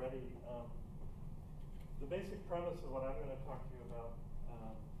getting that ready, the basic premise of what I'm going to talk to you about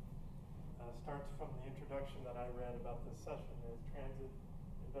starts from the introduction that I read about this session, is transit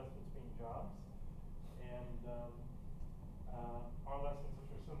investments being jobs. And our lessons,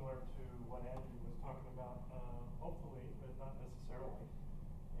 which are similar to what Andrew was talking about, hopefully, but not necessarily.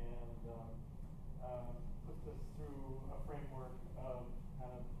 And put this through a framework of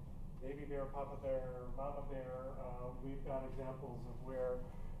kind of baby bear, papa bear, mama bear. We've got examples of where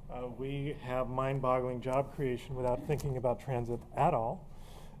we have mind-boggling job creation without thinking about transit at all.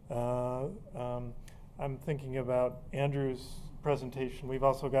 I'm thinking about Andrew's presentation. We've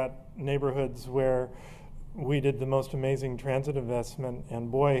also got neighborhoods where we did the most amazing transit investment,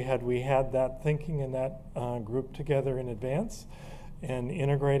 and boy, had we had that thinking and that group together in advance and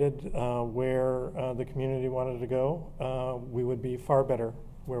integrated where the community wanted to go, we would be far better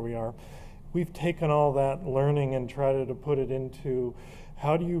where we are. We've taken all that learning and tried to put it into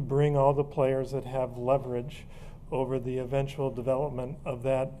how do you bring all the players that have leverage over the eventual development of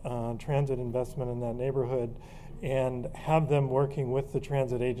that transit investment in that neighborhood and have them working with the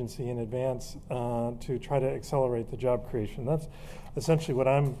transit agency in advance to try to accelerate the job creation. That's essentially what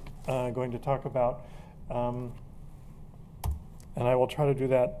I'm going to talk about. And I will try to do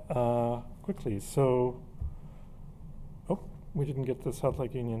that quickly. So, oh, we didn't get the South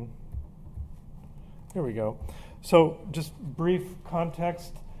Lake Union. Here we go. So just brief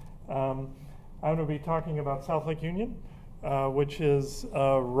context. I'm going to be talking about South Lake Union, which is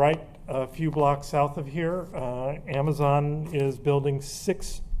right a few blocks south of here. Amazon is building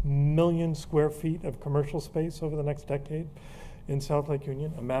 6 million square feet of commercial space over the next decade in South Lake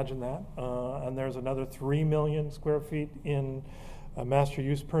Union. Imagine that. And there's another 3 million square feet in master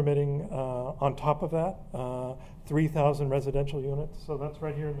use permitting on top of that. 3,000 residential units. So that's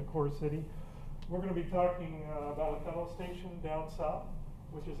right here in the core city. We're going to be talking about a fellow station down south,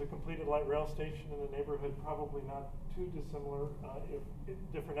 which is a completed light rail station in a neighborhood probably not too dissimilar, if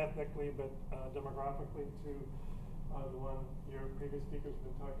different ethnically, but demographically to the one your previous speakers have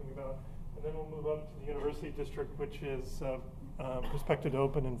been talking about. And then we'll move up to the University District, which is expected to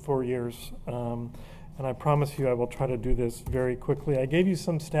open in 4 years. And I promise you I will try to do this very quickly. I gave you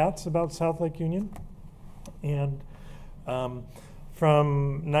some stats about South Lake Union. And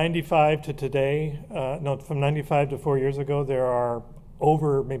from 95 to today, from 95 to 4 years ago, there are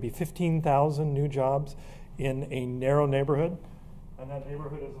over maybe 15,000 new jobs in a narrow neighborhood. And that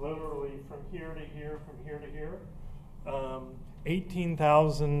neighborhood is literally from here to here, from here to here.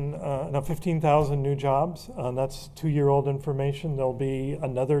 15,000 new jobs. That's 2-year-old information. There'll be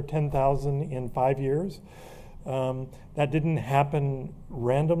another 10,000 in 5 years. That didn't happen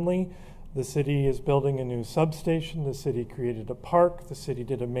randomly. The city is building a new substation. The city created a park. The city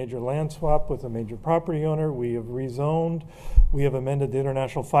did a major land swap with a major property owner. We have rezoned. We have amended the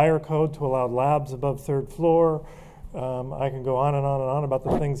International Fire Code to allow labs above 3rd floor. I can go on and on and on about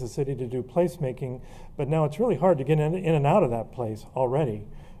the things the city to do placemaking, but now it's really hard to get in and out of that place already.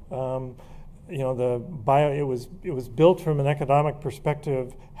 You know, it was built from an economic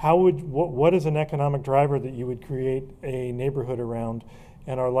perspective. What is an economic driver that you would create a neighborhood around?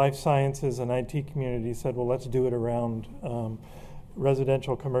 And our life sciences and IT community said, well, let's do it around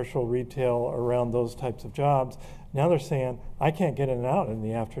residential, commercial, retail, around those types of jobs. Now they're saying, I can't get in and out in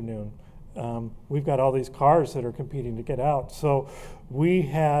the afternoon. We've got all these cars that are competing to get out. So we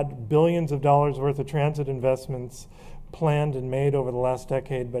had billions of dollars worth of transit investments planned and made over the last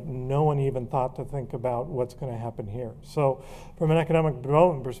decade, but no one even thought to think about what's going to happen here. So from an economic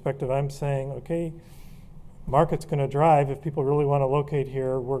development perspective, I'm saying, okay, market's going to drive. If people really want to locate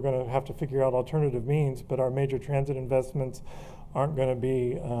here, we're going to have to figure out alternative means, but our major transit investments aren't going to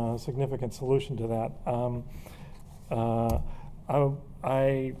be a significant solution to that.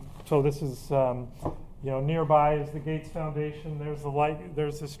 So this is, nearby is the Gates Foundation. There's the light.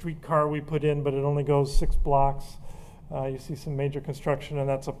 There's the streetcar we put in, but it only goes 6 blocks. You see some major construction, and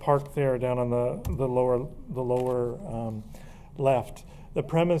that's a park there down on the lower left. The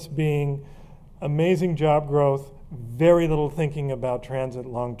premise being amazing job growth, very little thinking about transit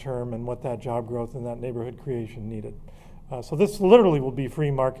long term and what that job growth and that neighborhood creation needed. So this literally will be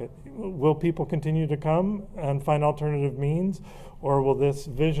free market. Will people continue to come and find alternative means, or will this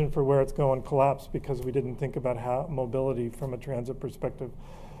vision for where it's going collapse because we didn't think about how mobility from a transit perspective?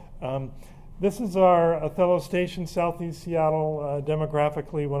 This is our Othello Station, Southeast Seattle,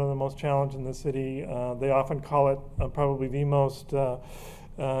 demographically one of the most challenged in the city. They often call it probably the most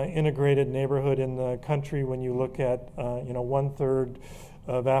integrated neighborhood in the country when you look at 1/3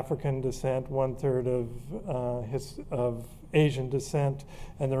 of African descent, 1/3 of Asian descent,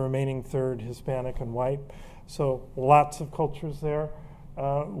 and the remaining third Hispanic and white. So lots of cultures there.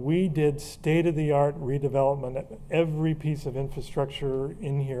 We did state-of-the-art redevelopment of every piece of infrastructure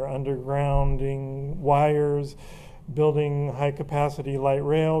in here, undergrounding wires, building high-capacity light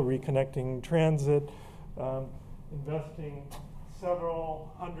rail, reconnecting transit, investing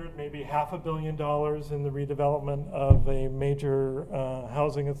several hundred, maybe $500 million in the redevelopment of a major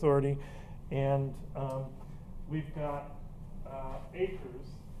housing authority. And we've got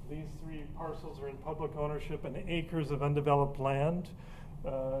acres. These 3 parcels are in public ownership and acres of undeveloped land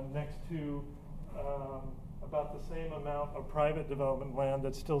next to a about the same amount of private development land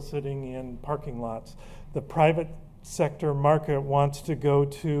that's still sitting in parking lots. The private sector market wants to go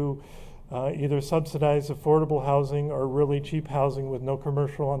to either subsidized affordable housing or really cheap housing with no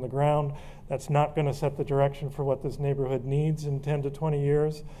commercial on the ground. That's not going to set the direction for what this neighborhood needs in 10 to 20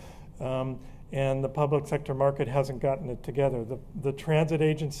 years. And the public sector market hasn't gotten it together. The transit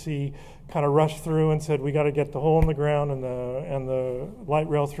agency kind of rushed through and said, we got to get the hole in the ground and the light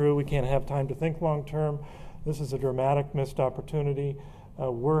rail through. We can't have time to think long term. This is a dramatic missed opportunity.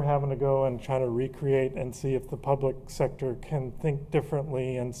 We're having to go and try to recreate and see if the public sector can think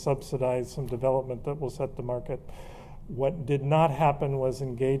differently and subsidize some development that will set the market. What did not happen was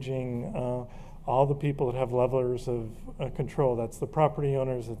engaging all the people that have levers of control. That's the property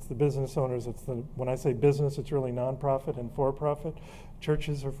owners, it's the business owners, when I say business, it's really nonprofit and for-profit.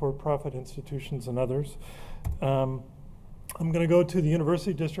 Churches are for-profit institutions and others. I'm going to go to the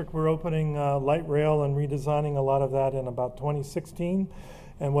University District. We're opening light rail and redesigning a lot of that in about 2016.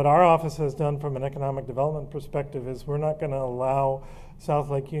 And what our office has done from an economic development perspective is we're not going to allow South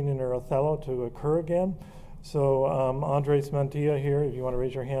Lake Union or Othello to occur again. So Andres Mantilla here, if you want to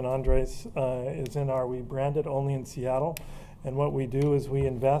raise your hand, Andres is in our, we brand it only in Seattle. And what we do is we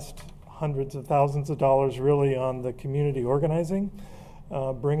invest hundreds of thousands of dollars really on the community organizing,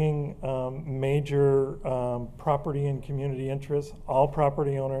 bringing major property and community interests, all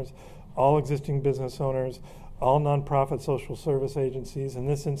property owners, all existing business owners, all nonprofit social service agencies. In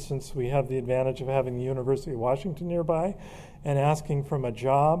this instance, we have the advantage of having the University of Washington nearby and asking from a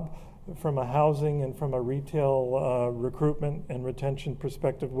job, from a housing, and from a retail recruitment and retention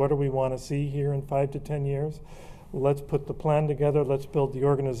perspective, what do we want to see here in 5 to 10 years? Let's put the plan together, let's build the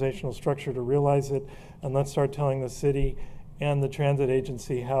organizational structure to realize it, and let's start telling the city and the transit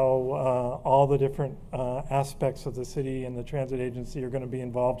agency how all the different aspects of the city and the transit agency are going to be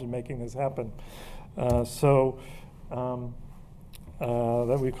involved in making this happen. That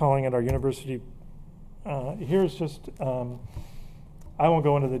we're calling it our university. Here's just, I won't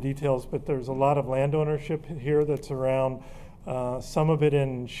go into the details, but there's a lot of land ownership here that's around, some of it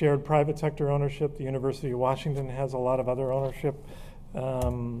in shared private sector ownership. The University of Washington has a lot of other ownership.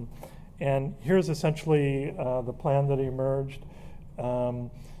 And here's essentially the plan that emerged.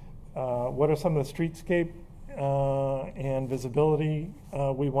 What are some of the streetscape and visibility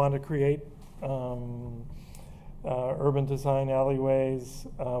we want to create? Urban design alleyways.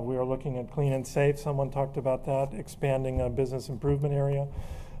 We are looking at clean and safe. Someone talked about that, expanding a business improvement area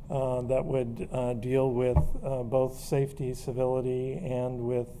that would deal with both safety, civility, and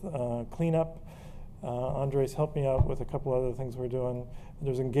with cleanup. Andres helped me out with a couple other things we're doing.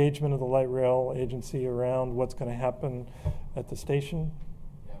 There's engagement of the light rail agency around what's going to happen at the station.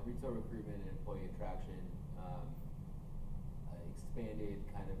 Yeah, retail recruitment and employee attraction, expanded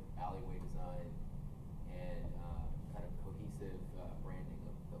kind of alleyway design, and kind of cohesive branding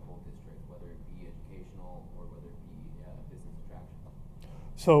of the whole district, whether it be educational or whether it be business attraction.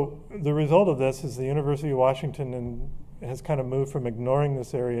 So the result of this is the University of Washington has kind of moved from ignoring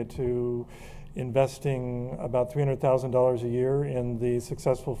this area to investing about $300,000 a year in the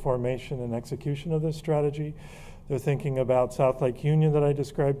successful formation and execution of this strategy. They're thinking about South Lake Union that I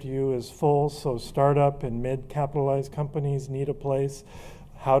described to you as full, so startup and mid-capitalized companies need a place.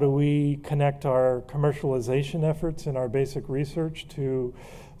 How do we connect our commercialization efforts and our basic research to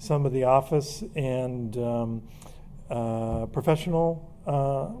some of the office and professional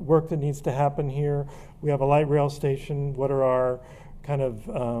work that needs to happen here? We have a light rail station. What are our kind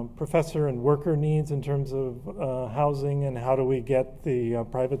of professor and worker needs in terms of housing, and how do we get the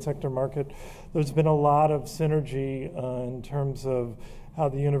private sector market? There's been a lot of synergy in terms of how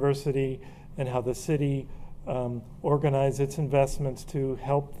the university and how the city organize its investments to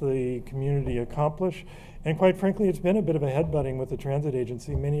help the community accomplish. And quite frankly, it's been a bit of a headbutting with the transit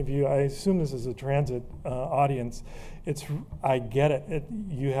agency. Many of you, I assume this is a transit audience. I get it.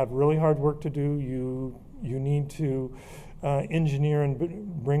 You have really hard work to do. You need to engineer and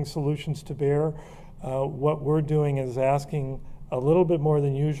bring solutions to bear. What we're doing is asking a little bit more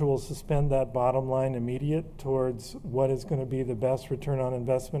than usual, suspend that bottom line immediate towards what is going to be the best return on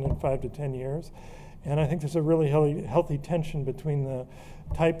investment in 5 to 10 years. And I think there's a really healthy tension between the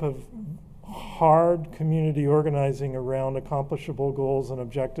type of hard community organizing around accomplishable goals and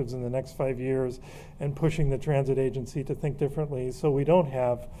objectives in the next 5 years and pushing the transit agency to think differently, so we don't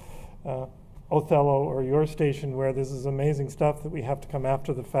have Othello or your station where this is amazing stuff that we have to come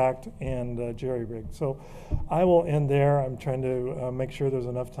after the fact and jerry-rig. So I will end there. I'm trying to make sure there's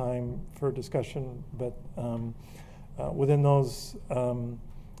enough time for discussion, but within those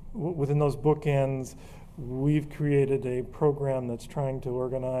bookends, we've created a program that's trying to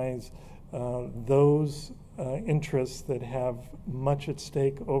organize those interests that have much at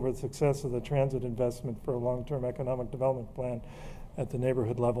stake over the success of the transit investment for a long-term economic development plan at the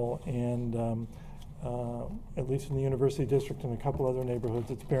neighborhood level. And at least in the University District and a couple other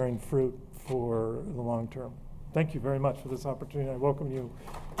neighborhoods, it's bearing fruit for the long term. Thank you very much for this opportunity. I welcome you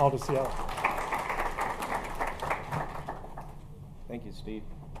all to Seattle. Thank you, Steve.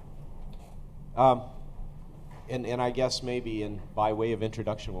 And I guess maybe by way of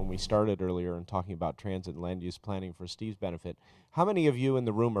introduction, when we started earlier and talking about transit and land use planning for Steve's benefit, how many of you in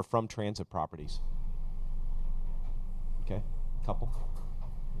the room are from transit properties? Okay, couple.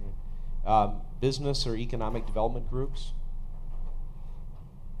 Business or economic development groups?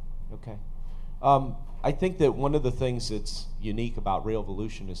 Okay. I think that one of the things that's unique about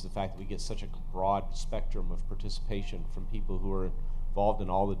VOLUTION is the fact that we get such a broad spectrum of participation from people who are involved in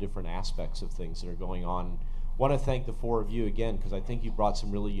all the different aspects of things that are going on. I want to thank the four of you again, because I think you brought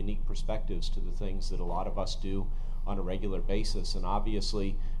some really unique perspectives to the things that a lot of us do on a regular basis. And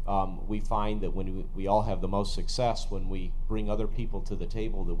obviously, we find that when we all have the most success when we bring other people to the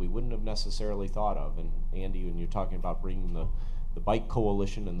table that we wouldn't have necessarily thought of. And Andy, when you're talking about bringing the Bike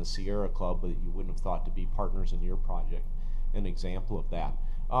Coalition and the Sierra Club that you wouldn't have thought to be partners in your project, an example of that.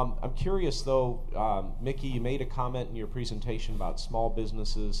 I'm curious though, Mickey, you made a comment in your presentation about small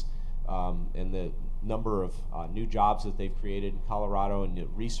businesses and the number of new jobs that they've created in Colorado, and the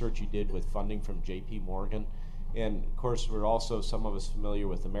research you did with funding from JP Morgan. And of course, we're also, some of us, familiar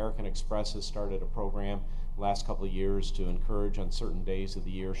with American Express has started a program the last couple of years to encourage on certain days of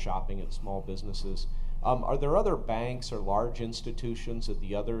the year shopping at small businesses. Are there other banks or large institutions that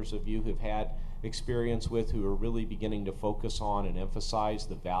the others of you have had experience with who are really beginning to focus on and emphasize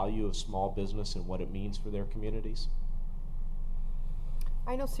the value of small business and what it means for their communities?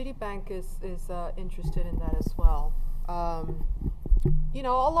 I know Citibank is interested in that as well. You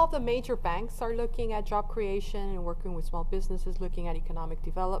know, all of the major banks are looking at job creation and working with small businesses, looking at economic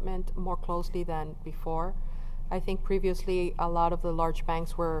development more closely than before. I think previously a lot of the large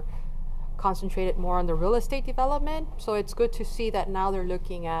banks were concentrated more on the real estate development, so it's good to see that now they're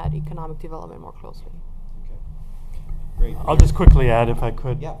looking at economic development more closely. Okay, great. I'll just quickly add, if I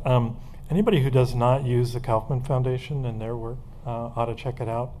could. Yeah. Anybody who does not use the Kaufman Foundation and their work ought to check it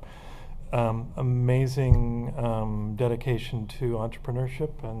out. Amazing dedication to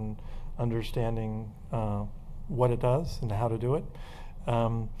entrepreneurship and understanding what it does and how to do it.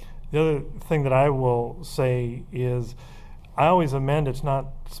 The other thing that I will say is I always amend it's not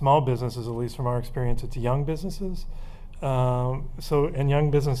small businesses, at least from our experience, it's young businesses. And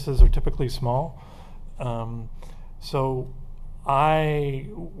young businesses are typically small.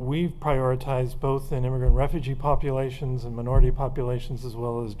 We've prioritized both in immigrant refugee populations and minority populations as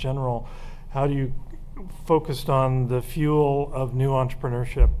well as general. How do you focused on the fuel of new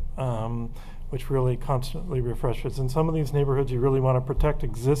entrepreneurship, which really constantly refreshes. In some of these neighborhoods, you really want to protect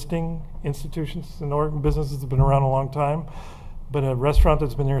existing institutions and businesses that have been around a long time. But a restaurant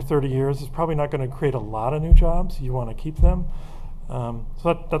that's been here 30 years is probably not going to create a lot of new jobs. You want to keep them.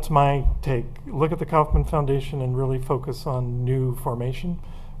 So that's my take. Look at the Kaufman Foundation and really focus on new formation,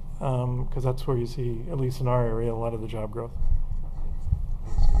 because that's where you see, at least in our area, a lot of the job growth.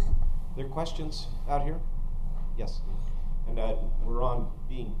 Are there questions out here? Yes. And we're on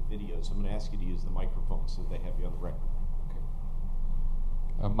being videos. I'm going to ask you to use the microphone so they have you on the record.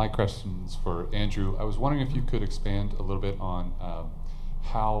 Okay. My question's for Andrew. I was wondering if you could expand a little bit on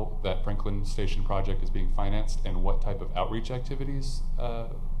how that Franklin Station project is being financed and what type of outreach activities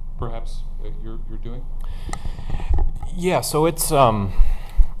perhaps you're doing? Yeah, so it's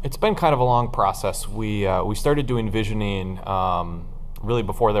been kind of a long process. We started doing visioning really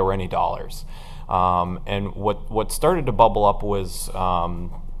before there were any dollars. And what started to bubble up was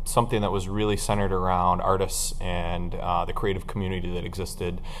something that was really centered around artists and the creative community that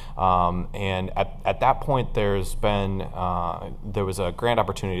existed. And at that point, there was a grant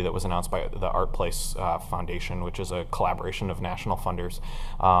opportunity that was announced by the Art Place Foundation, which is a collaboration of national funders.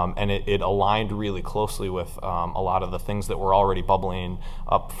 And it aligned really closely with a lot of the things that were already bubbling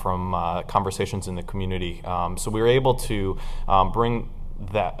up from conversations in the community. So we were able to bring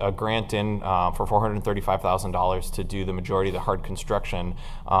a grant in for $435,000 to do the majority of the hard construction.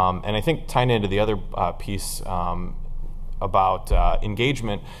 And I think tying into the other piece, about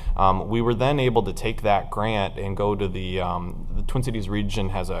engagement, we were then able to take that grant and go to the Twin Cities region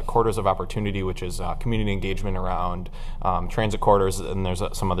has a Corridors of Opportunity, which is community engagement around transit corridors, and there's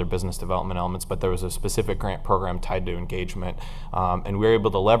some other business development elements, but there was a specific grant program tied to engagement, and we were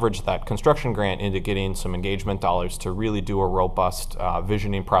able to leverage that construction grant into getting some engagement dollars to really do a robust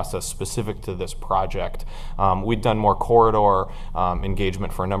visioning process specific to this project. We'd done more corridor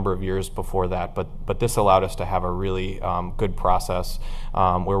engagement for a number of years before that, but this allowed us to have a really good process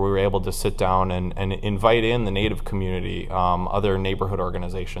where we were able to sit down and invite in the Native community, other neighborhood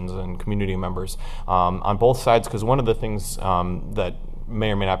organizations and community members on both sides, because one of the things that may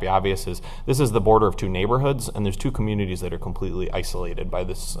or may not be obvious is this is the border of two neighborhoods, and there's two communities that are completely isolated by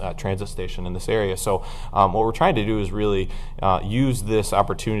this transit station in this area. So what we're trying to do is really use this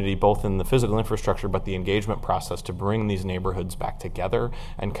opportunity both in the physical infrastructure but the engagement process to bring these neighborhoods back together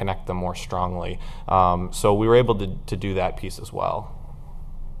and connect them more strongly. So we were able to do that piece as well.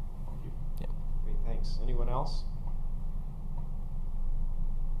 Yeah. Great, thanks. Anyone else?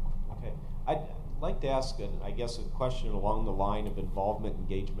 Okay. I'd like to ask, I guess, a question along the line of involvement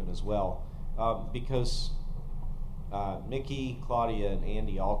engagement as well, because Mickey, Claudia, and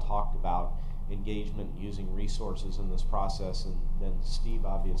Andy all talked about engagement using resources in this process, and then Steve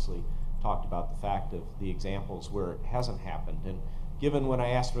obviously talked about the fact of the examples where it hasn't happened. And given when I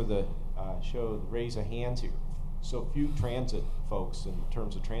asked for the show the raise of hands here, so few transit folks in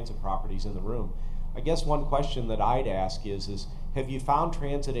terms of transit properties in the room, I guess one question that I'd ask is have you found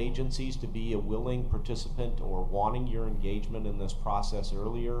transit agencies to be a willing participant or wanting your engagement in this process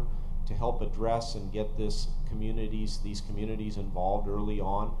earlier to help address and get these communities involved early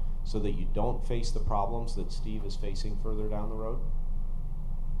on so that you don't face the problems that Steve is facing further down the road?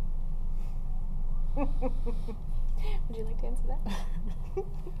 Would you like to answer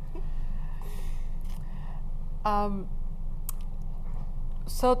that?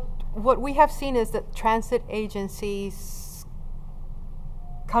 So what we have seen is that transit agencies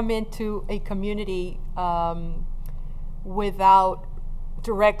come into a community without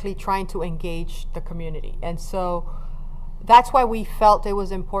directly trying to engage the community. And so that's why we felt it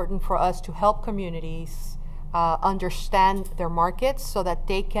was important for us to help communities understand their markets so that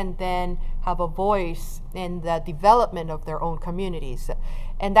they can then have a voice in the development of their own communities.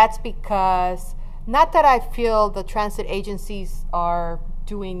 And that's because, not that I feel the transit agencies are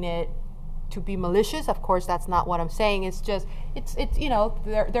doing it to be malicious. Of course, that's not what I'm saying. It's just, it's you know,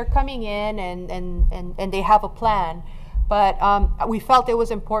 they're coming in and they have a plan. But we felt it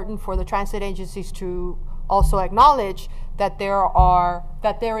was important for the transit agencies to also acknowledge that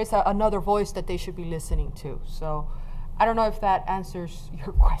there is another voice that they should be listening to. So I don't know if that answers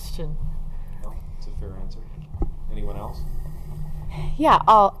your question. No, it's a fair answer. Anyone else? Yeah,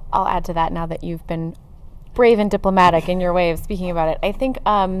 I'll add to that now that you've been brave and diplomatic in your way of speaking about it. I think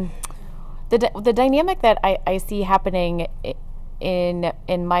the dynamic that I see happening in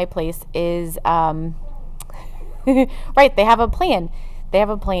my place is right. They have a plan. They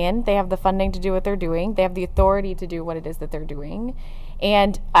have the funding to do what they're doing. They have the authority to do what it is that they're doing.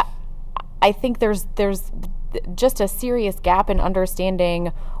 And I think there's just a serious gap in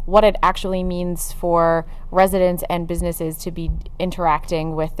understanding what it actually means for residents and businesses to be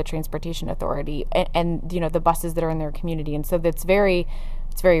interacting with the transportation authority and you know, the buses that are in their community. And so it's very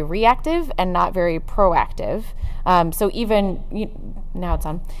reactive and not very proactive. So even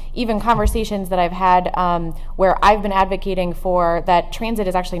conversations that I've had where I've been advocating for that transit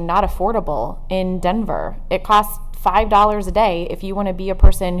is actually not affordable in Denver. It costs $5 a day if you want to be a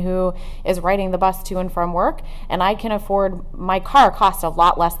person who is riding the bus to and from work, and I can afford, my car costs a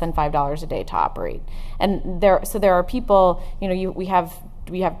lot less than $5 a day to operate. And there are people, you know, we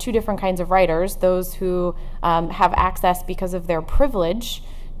have two different kinds of riders: those who have access because of their privilege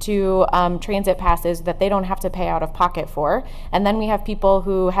to transit passes that they don't have to pay out of pocket for, and then we have people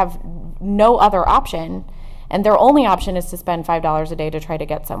who have no other option, and their only option is to spend $5 a day to try to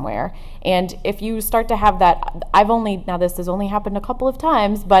get somewhere. And if you start to have that, now this has only happened a couple of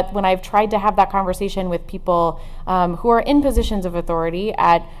times, but when I've tried to have that conversation with people who are in positions of authority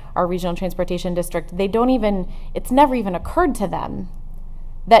at our regional transportation district, it's never even occurred to them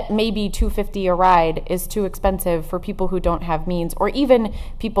that maybe $2.50 a ride is too expensive for people who don't have means, or even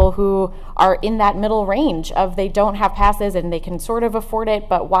people who are in that middle range of they don't have passes and they can sort of afford it,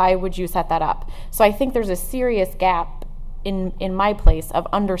 but why would you set that up? So I think there's a serious gap in my place of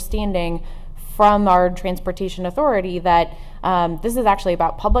understanding from our transportation authority that this is actually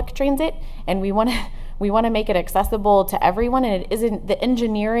about public transit, and we want to make it accessible to everyone, and it isn't, the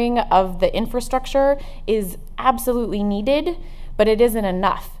engineering of the infrastructure is absolutely needed, but it isn't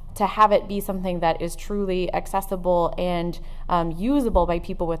enough to have it be something that is truly accessible and usable by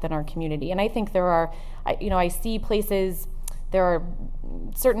people within our community. And I think there are, I see places, there are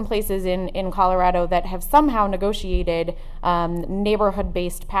certain places in Colorado that have somehow negotiated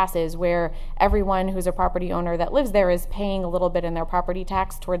neighborhood-based passes where everyone who's a property owner that lives there is paying a little bit in their property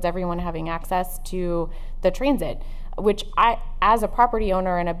tax towards everyone having access to the transit, which I, as a property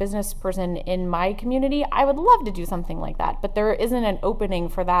owner and a business person in my community, I would love to do something like that, but there isn't an opening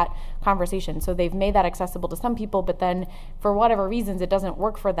for that conversation. So they've made that accessible to some people, but then for whatever reasons, it doesn't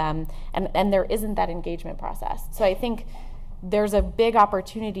work for them, and there isn't that engagement process. So I think there's a big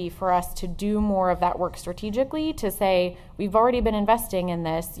opportunity for us to do more of that work strategically, to say, we've already been investing in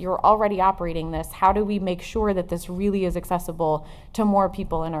this, you're already operating this, how do we make sure that this really is accessible to more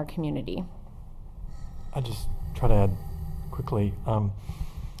people in our community? I'll just try to add quickly.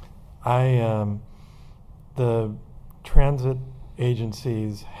 The transit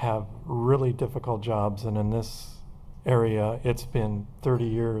agencies have really difficult jobs, and in this area, it's been 30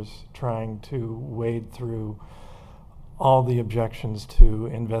 years trying to wade through all the objections to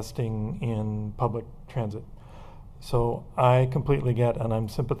investing in public transit. So I completely get, and I'm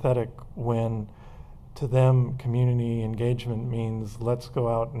sympathetic when, to them, community engagement means let's go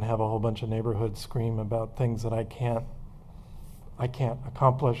out and have a whole bunch of neighborhoods scream about things that I can't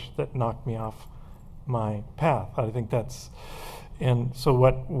accomplish that knock me off my path. I think that's, and so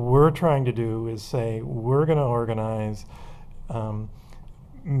what we're trying to do is say we're going to organize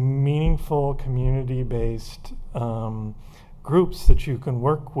meaningful community-based groups that you can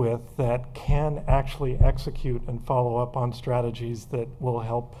work with that can actually execute and follow up on strategies that will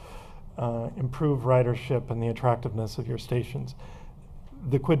help improve ridership and the attractiveness of your stations.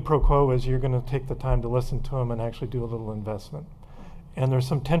 The quid pro quo is you're going to take the time to listen to them and actually do a little investment. And there's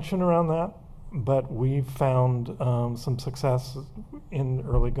some tension around that, but we've found some success in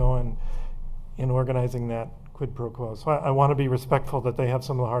early going in organizing that quid pro quo. So I want to be respectful that they have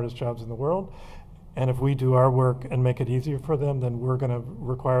some of the hardest jobs in the world, and if we do our work and make it easier for them, then we're going to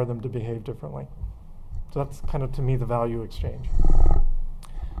require them to behave differently. So that's kind of, to me, the value exchange.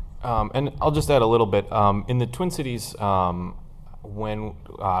 And I'll just add a little bit. In the Twin Cities, when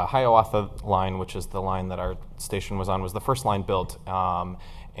Hiawatha line, which is the line that our station was on, was the first line built.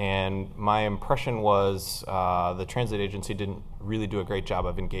 And my impression was the transit agency didn't really do a great job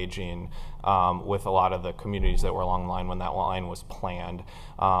of engaging with a lot of the communities that were along the line when that line was planned.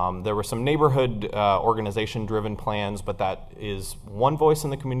 There were some neighborhood organization-driven plans, but that is one voice in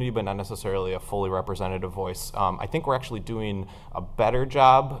the community, but not necessarily a fully representative voice. I think we're actually doing a better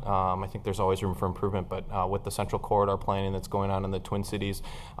job. I think there's always room for improvement, but with the Central Corridor planning that's going on in the Twin Cities.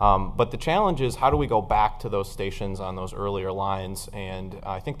 But the challenge is, how do we go back to those stations on those earlier lines? And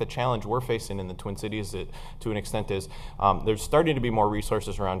I think the challenge we're facing in the Twin Cities, to an extent, is there's starting to be more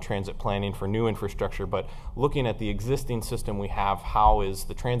resources around transit planning for new infrastructure, but looking at the existing system we have, how is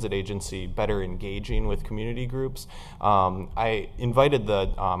the transit agency better engaging with community groups? I invited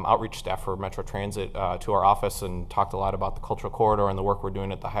the outreach staff for Metro Transit to our office and talked a lot about the Cultural Corridor and the work we're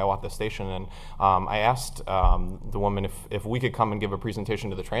doing at the Hiawatha Station, and I asked the woman if we could come and give a presentation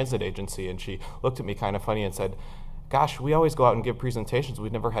to the transit agency, and she looked at me kind of funny and said, gosh, we always go out and give presentations.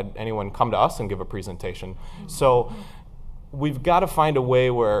 We've never had anyone come to us and give a presentation. So we've got to find a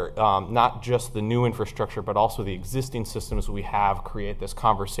way where not just the new infrastructure, but also the existing systems we have create this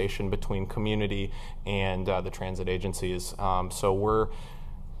conversation between community and the transit agencies. So we're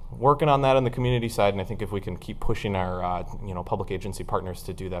working on that on the community side, and I think if we can keep pushing our public agency partners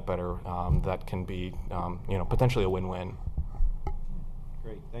to do that better, that can be potentially a win-win.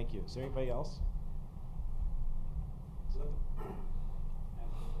 Great, thank you. Is there anybody else?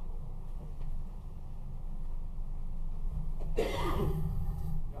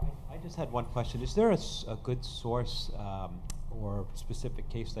 I just had one question. Is there a good source or specific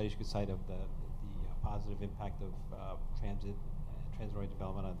case studies you could cite of the positive impact of transit-oriented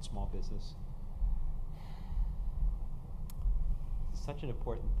development on small business? It's such an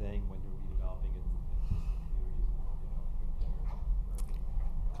important thing when you're redeveloping in communities,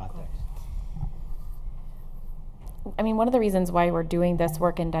 context. I mean, one of the reasons why we're doing this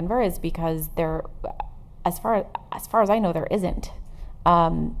work in Denver is because there, as far as I know, there isn't.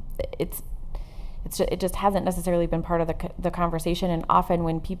 It just hasn't necessarily been part of the conversation. And often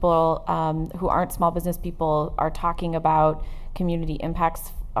when people who aren't small business people are talking about community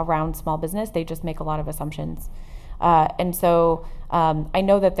impacts around small business, they just make a lot of assumptions. And so I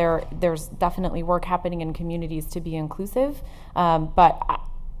know that there's definitely work happening in communities to be inclusive, but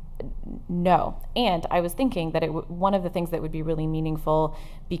no. And I was thinking that one of the things that would be really meaningful,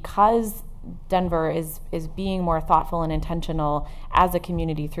 because Denver is being more thoughtful and intentional as a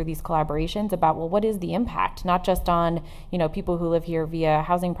community through these collaborations about, well, what is the impact, not just on, you know, people who live here via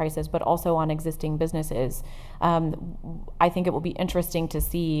housing prices, but also on existing businesses. I think it will be interesting to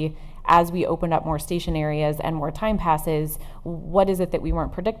see, as we open up more station areas and more time passes, what is it that we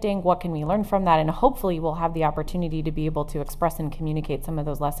weren't predicting, what can we learn from that, and hopefully we'll have the opportunity to be able to express and communicate some of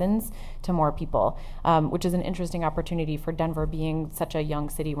those lessons to more people, which is an interesting opportunity for Denver being such a young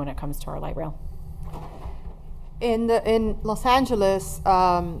city when it comes to our light rail. In Los Angeles,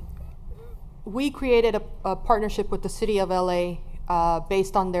 we created a partnership with the city of LA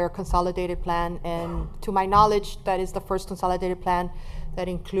based on their consolidated plan, and to my knowledge, that is the first consolidated plan that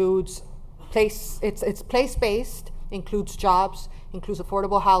includes it's place-based, includes jobs, includes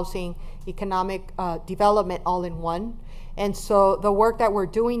affordable housing, economic development all in one. And so the work that we're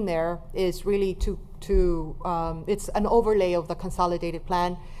doing there is really it's an overlay of the consolidated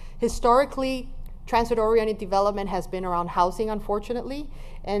plan. Historically, transit-oriented development has been around housing, unfortunately.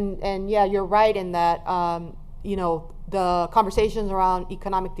 And yeah, you're right in that, you know, the conversations around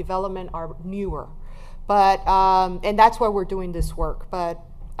economic development are newer. But, and that's why we're doing this work. But,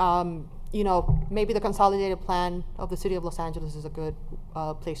 you know, maybe the consolidated plan of the city of Los Angeles is a good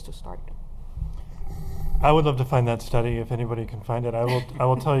place to start. I would love to find that study if anybody can find it. I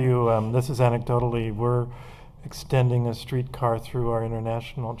will tell you, this is anecdotally, we're extending a streetcar through our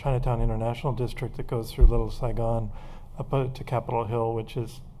Chinatown International District that goes through Little Saigon up to Capitol Hill, which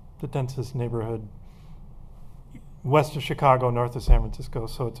is the densest neighborhood west of Chicago, north of San Francisco.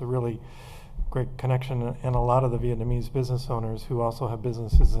 So it's a really great connection. And a lot of the Vietnamese business owners who also have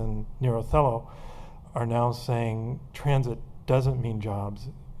businesses near Othello are now saying transit doesn't mean jobs.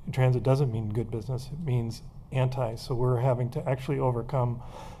 Transit doesn't mean good business. It means anti. So we're having to actually overcome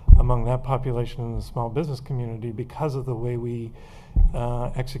among that population in the small business community, because of the way we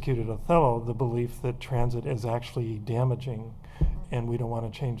executed Othello, the belief that transit is actually damaging and we don't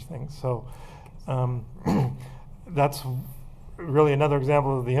want to change things. So that's really another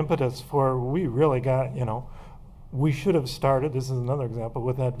example of the impetus for, we really got, you know, we should have started, this is another example,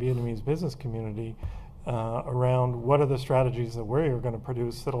 with that Vietnamese business community around what are the strategies that we're going to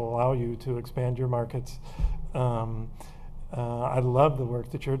produce that will allow you to expand your markets. I love the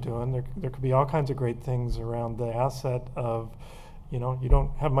work that you're doing. There could be all kinds of great things around the asset of, you know, you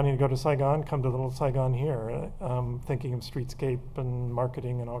don't have money to go to Saigon, come to Little Saigon here, thinking of streetscape and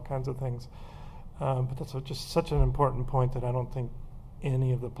marketing and all kinds of things. But that's just such an important point that I don't think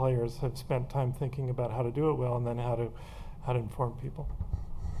any of the players have spent time thinking about how to do it well, and then how to inform people.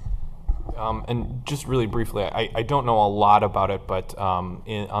 And just really briefly, I don't know a lot about it, but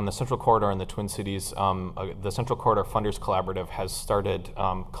on the Central Corridor in the Twin Cities, the Central Corridor Funders Collaborative has started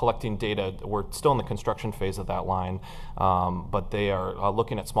collecting data. We're still in the construction phase of that line, but they are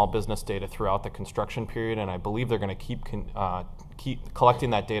looking at small business data throughout the construction period, and I believe they're going to keep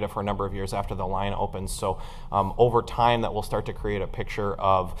collecting that data for a number of years after the line opens. So over time, that will start to create a picture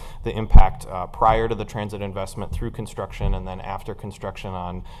of the impact prior to the transit investment, through construction, and then after construction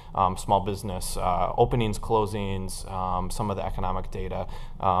on small business openings, closings, some of the economic data.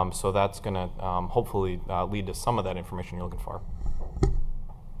 So that's going to hopefully lead to some of that information you're looking for.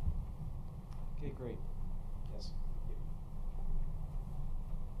 Okay, great. Yes.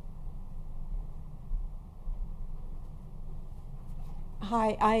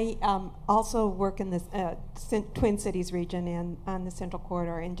 Hi, I also work in the Twin Cities region and on the Central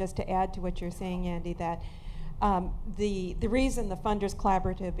Corridor. And just to add to what you're saying, Andy, that the reason the Funders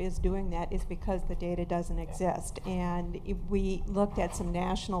Collaborative is doing that is because the data doesn't exist. And we looked at some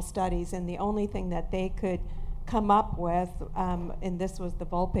national studies, and the only thing that they could come up with, and this was the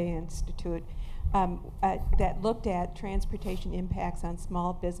Volpe Institute, that looked at transportation impacts on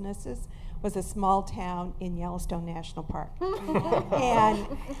small businesses, was a small town in Yellowstone National Park. And,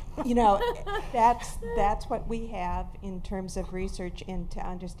 you know, that's what we have in terms of research and to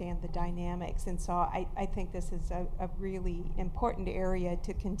understand the dynamics. And so I think this is a really important area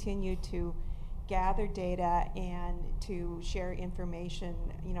to continue to gather data and to share information,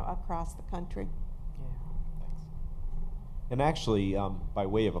 you know, across the country. And actually, by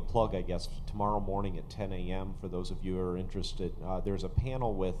way of a plug, I guess, tomorrow morning at 10 a.m., for those of you who are interested, there's a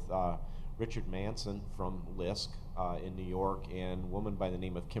panel with Richard Manson from LISC in New York, and a woman by the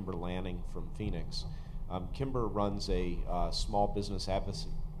name of Kimber Lanning from Phoenix. Kimber runs a small business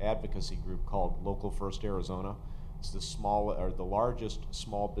advocacy group called Local First Arizona. It's the largest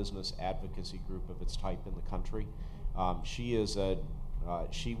small business advocacy group of its type in the country.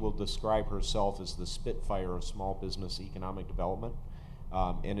 She will describe herself as the Spitfire of small business economic development,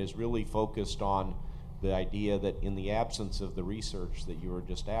 and is really focused on the idea that in the absence of the research that you were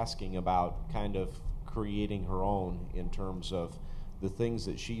just asking about, kind of creating her own in terms of the things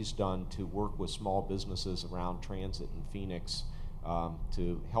that she's done to work with small businesses around transit in Phoenix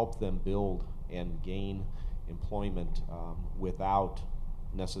to help them build and gain employment without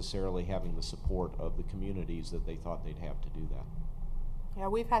necessarily having the support of the communities that they thought they'd have to do that. Yeah,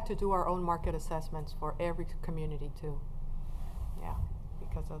 we've had to do our own market assessments for every community too. Yeah,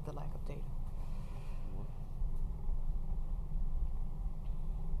 because of the lack of data.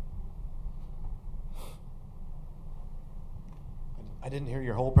 I didn't hear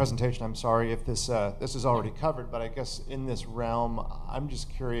your whole presentation. I'm sorry if this is already covered, but I guess in this realm, I'm just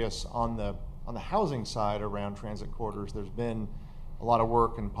curious on the housing side around transit corridors. There's been a lot of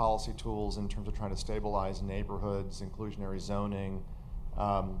work and policy tools in terms of trying to stabilize neighborhoods, inclusionary zoning,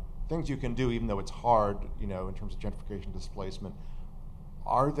 things you can do even though it's hard, in terms of gentrification, displacement.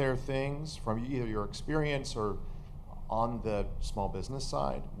 Are there things from either your experience or on the small business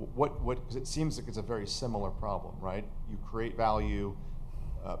side, because it seems like it's a very similar problem, right? You create value,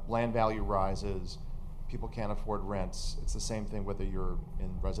 land value rises, people can't afford rents. It's the same thing whether you're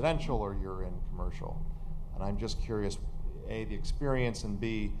in residential or you're in commercial. And I'm just curious, A, the experience, and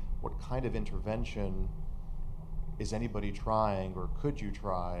B, what kind of intervention is anybody trying, or could you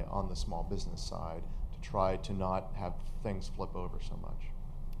try on the small business side to try to not have things flip over so much?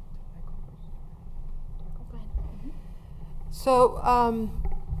 So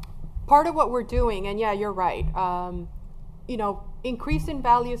part of what we're doing, and yeah, you're right, increasing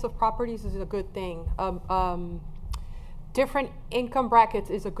values of properties is a good thing. Different income brackets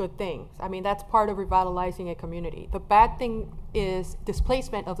is a good thing. I mean, that's part of revitalizing a community. The bad thing is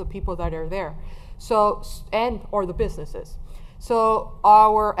displacement of the people that are there, or the businesses. So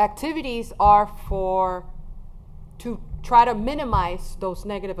our activities are to try to minimize those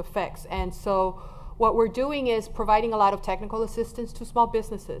negative effects. And so what we're doing is providing a lot of technical assistance to small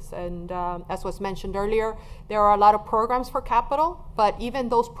businesses. And as was mentioned earlier, there are a lot of programs for capital, but even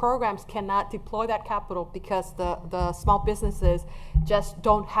those programs cannot deploy that capital because the small businesses just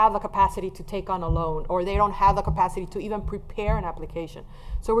don't have the capacity to take on a loan, or they don't have the capacity to even prepare an application.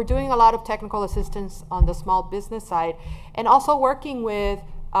 So we're doing a lot of technical assistance on the small business side, and also working with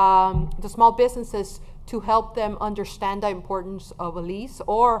the small businesses to help them understand the importance of a lease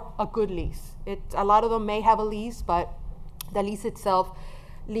or a good lease. A lot of them may have a lease, but the lease itself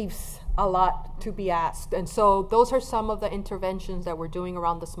leaves a lot to be asked. And so those are some of the interventions that we're doing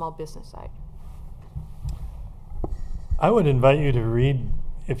around the small business side. I would invite you to read,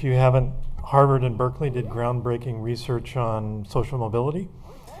 if you haven't, Harvard and Berkeley did groundbreaking research on social mobility.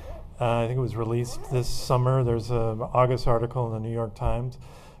 I think it was released this summer. There's an August article in the New York Times.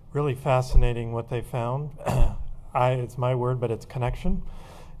 Really fascinating what they found. It's my word, but it's connection.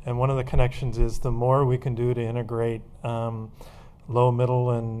 And one of the connections is the more we can do to integrate low,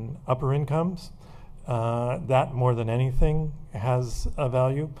 middle, and upper incomes, that more than anything has a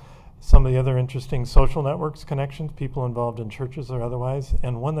value. Some of the other interesting social networks connections, people involved in churches or otherwise.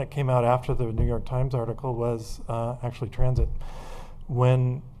 And one that came out after the New York Times article was actually transit.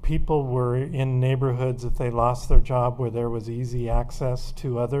 When people were in neighborhoods, if they lost their job, where there was easy access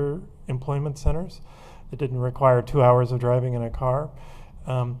to other employment centers that didn't require 2 hours of driving in a car.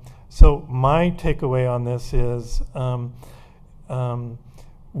 So my takeaway on this is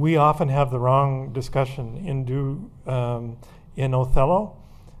we often have the wrong discussion. In Othello,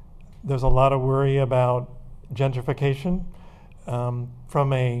 there's a lot of worry about gentrification.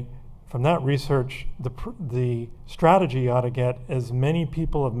 From that research, the strategy ought to get as many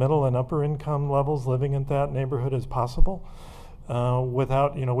people of middle and upper income levels living in that neighborhood as possible,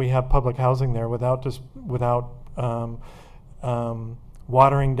 without, we have public housing there, without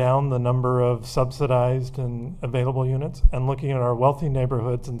watering down the number of subsidized and available units, and looking at our wealthy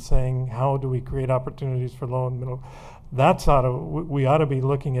neighborhoods and saying, how do we create opportunities for low and middle? We ought to be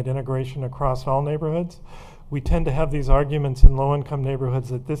looking at integration across all neighborhoods. We tend to have these arguments in low-income neighborhoods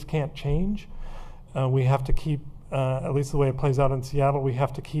that this can't change. We have to keep, at least the way it plays out in Seattle, we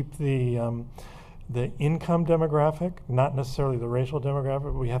have to keep the income demographic, not necessarily the racial demographic,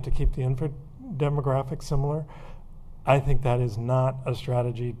 but we have to keep the infant demographic similar. I think that is not a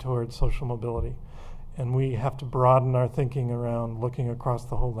strategy towards social mobility. And we have to broaden our thinking around looking across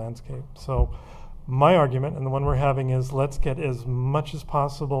the whole landscape. So my argument, and the one we're having, is let's get as much as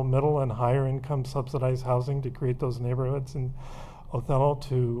possible middle and higher income subsidized housing to create those neighborhoods in Othello,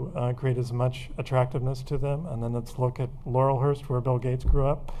 to create as much attractiveness to them. And then let's look at Laurelhurst, where Bill Gates grew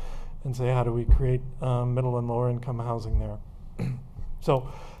up, and say, how do we create middle and lower income housing there? So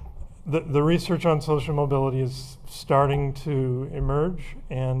the research on social mobility is starting to emerge,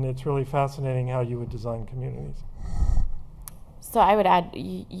 and it's really fascinating how you would design communities. So I would add,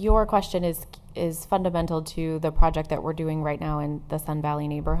 your question is fundamental to the project that we're doing right now in the Sun Valley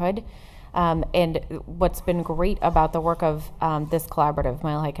neighborhood. And what's been great about the work of this collaborative,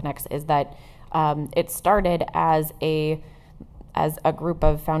 Mile High Connects, is that it started as a group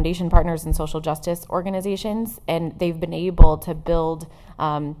of foundation partners and social justice organizations, and they've been able to build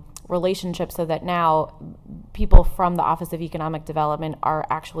relationships so that now people from the Office of Economic Development are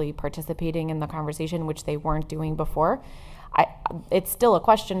actually participating in the conversation, which they weren't doing before. It's still a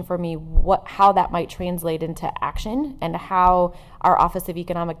question for me how that might translate into action and how our Office of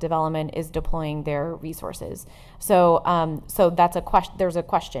Economic Development is deploying their resources. So that's a question. There's a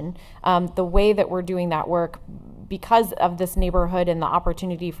question. The way that we're doing that work, because of this neighborhood and the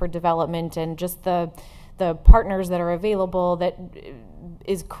opportunity for development and just the partners that are available, that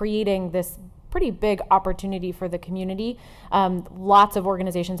is creating this pretty big opportunity for the community. Lots of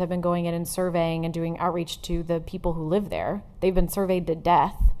organizations have been going in and surveying and doing outreach to the people who live there. They've been surveyed to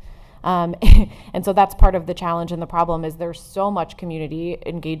death. And so that's part of the challenge and the problem is there's so much community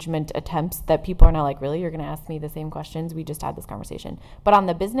engagement attempts that people are now like, really, you're going to ask me the same questions? We just had this conversation. But on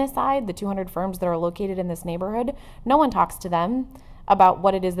the business side, the 200 firms that are located in this neighborhood, no one talks to them about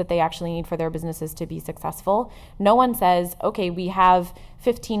what it is that they actually need for their businesses to be successful. No one says, okay, we have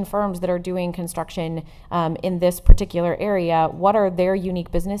 15 firms that are doing construction in this particular area. What are their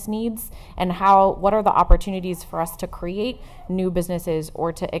unique business needs, and what are the opportunities for us to create new businesses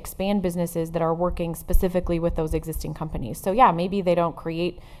or to expand businesses that are working specifically with those existing companies? So yeah, maybe they don't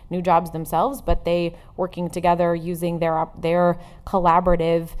create new jobs themselves, but they working together using their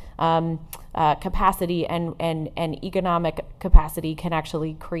collaborative capacity and economic capacity can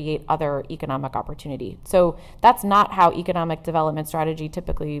actually create other economic opportunity. So that's not how economic development strategy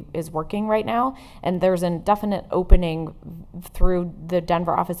typically is working right now. And there's a definite opening through the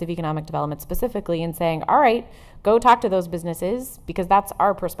Denver Office of Economic Development specifically in saying, all right, go talk to those businesses, because that's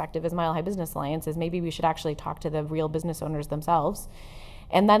our perspective as Mile High Business Alliance, is maybe we should actually talk to the real business owners themselves.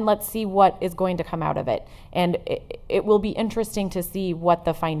 And then let's see what is going to come out of it. And it will be interesting to see what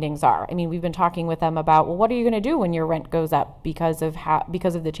the findings are. I mean, we've been talking with them about, well, what are you going to do when your rent goes up because of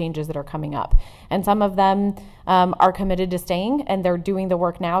the changes that are coming up? And some of them are committed to staying, and they're doing the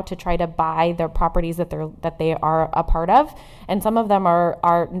work now to try to buy their properties that they are a part of. And some of them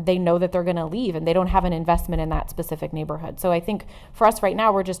they know that they're going to leave, and they don't have an investment in that specific neighborhood. So I think for us right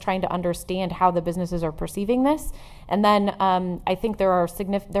now, we're just trying to understand how the businesses are perceiving this. And then I think there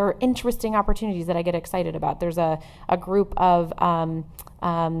are interesting opportunities that I get excited about. There's a group of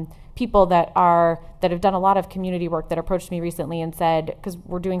people that have done a lot of community work that approached me recently and said, because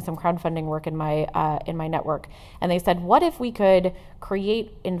we're doing some crowdfunding work in my network, and they said, what if we could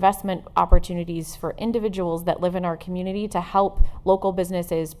create investment opportunities for individuals that live in our community to help local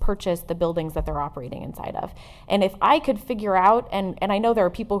businesses purchase the buildings that they're operating inside of? And if I could figure out, and I know there are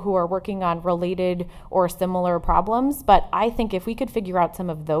people who are working on related or similar problems, but I think if we could figure out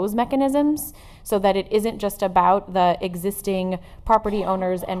some of those mechanisms so that it isn't just about the existing property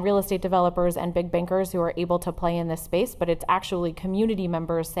owners and real estate developers and big bankers who are able to play in this space, but it's actually community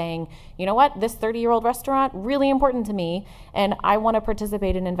members saying, you know what, this 30-year-old restaurant, really important to me, and I want to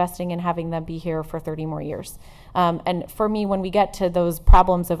participate in investing and having them be here for 30 more years. And for me, when we get to those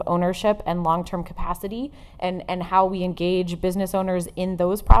problems of ownership and long-term capacity and how we engage business owners in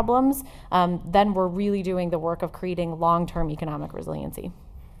those problems, then we're really doing the work of creating long-term economic resiliency.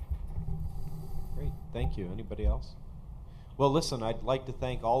 Great, thank you. Anybody else? Well, listen, I'd like to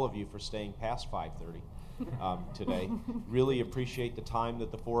thank all of you for staying past 5:30 today. Really appreciate the time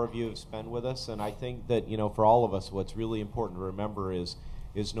that the four of you have spent with us, and I think that, for all of us, what's really important to remember is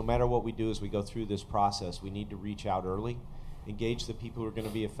no matter what we do as we go through this process, we need to reach out early, engage the people who are going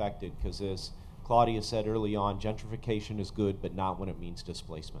to be affected, because as Claudia said early on, gentrification is good, but not when it means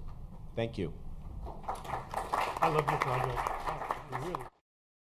displacement. Thank you. I love your project.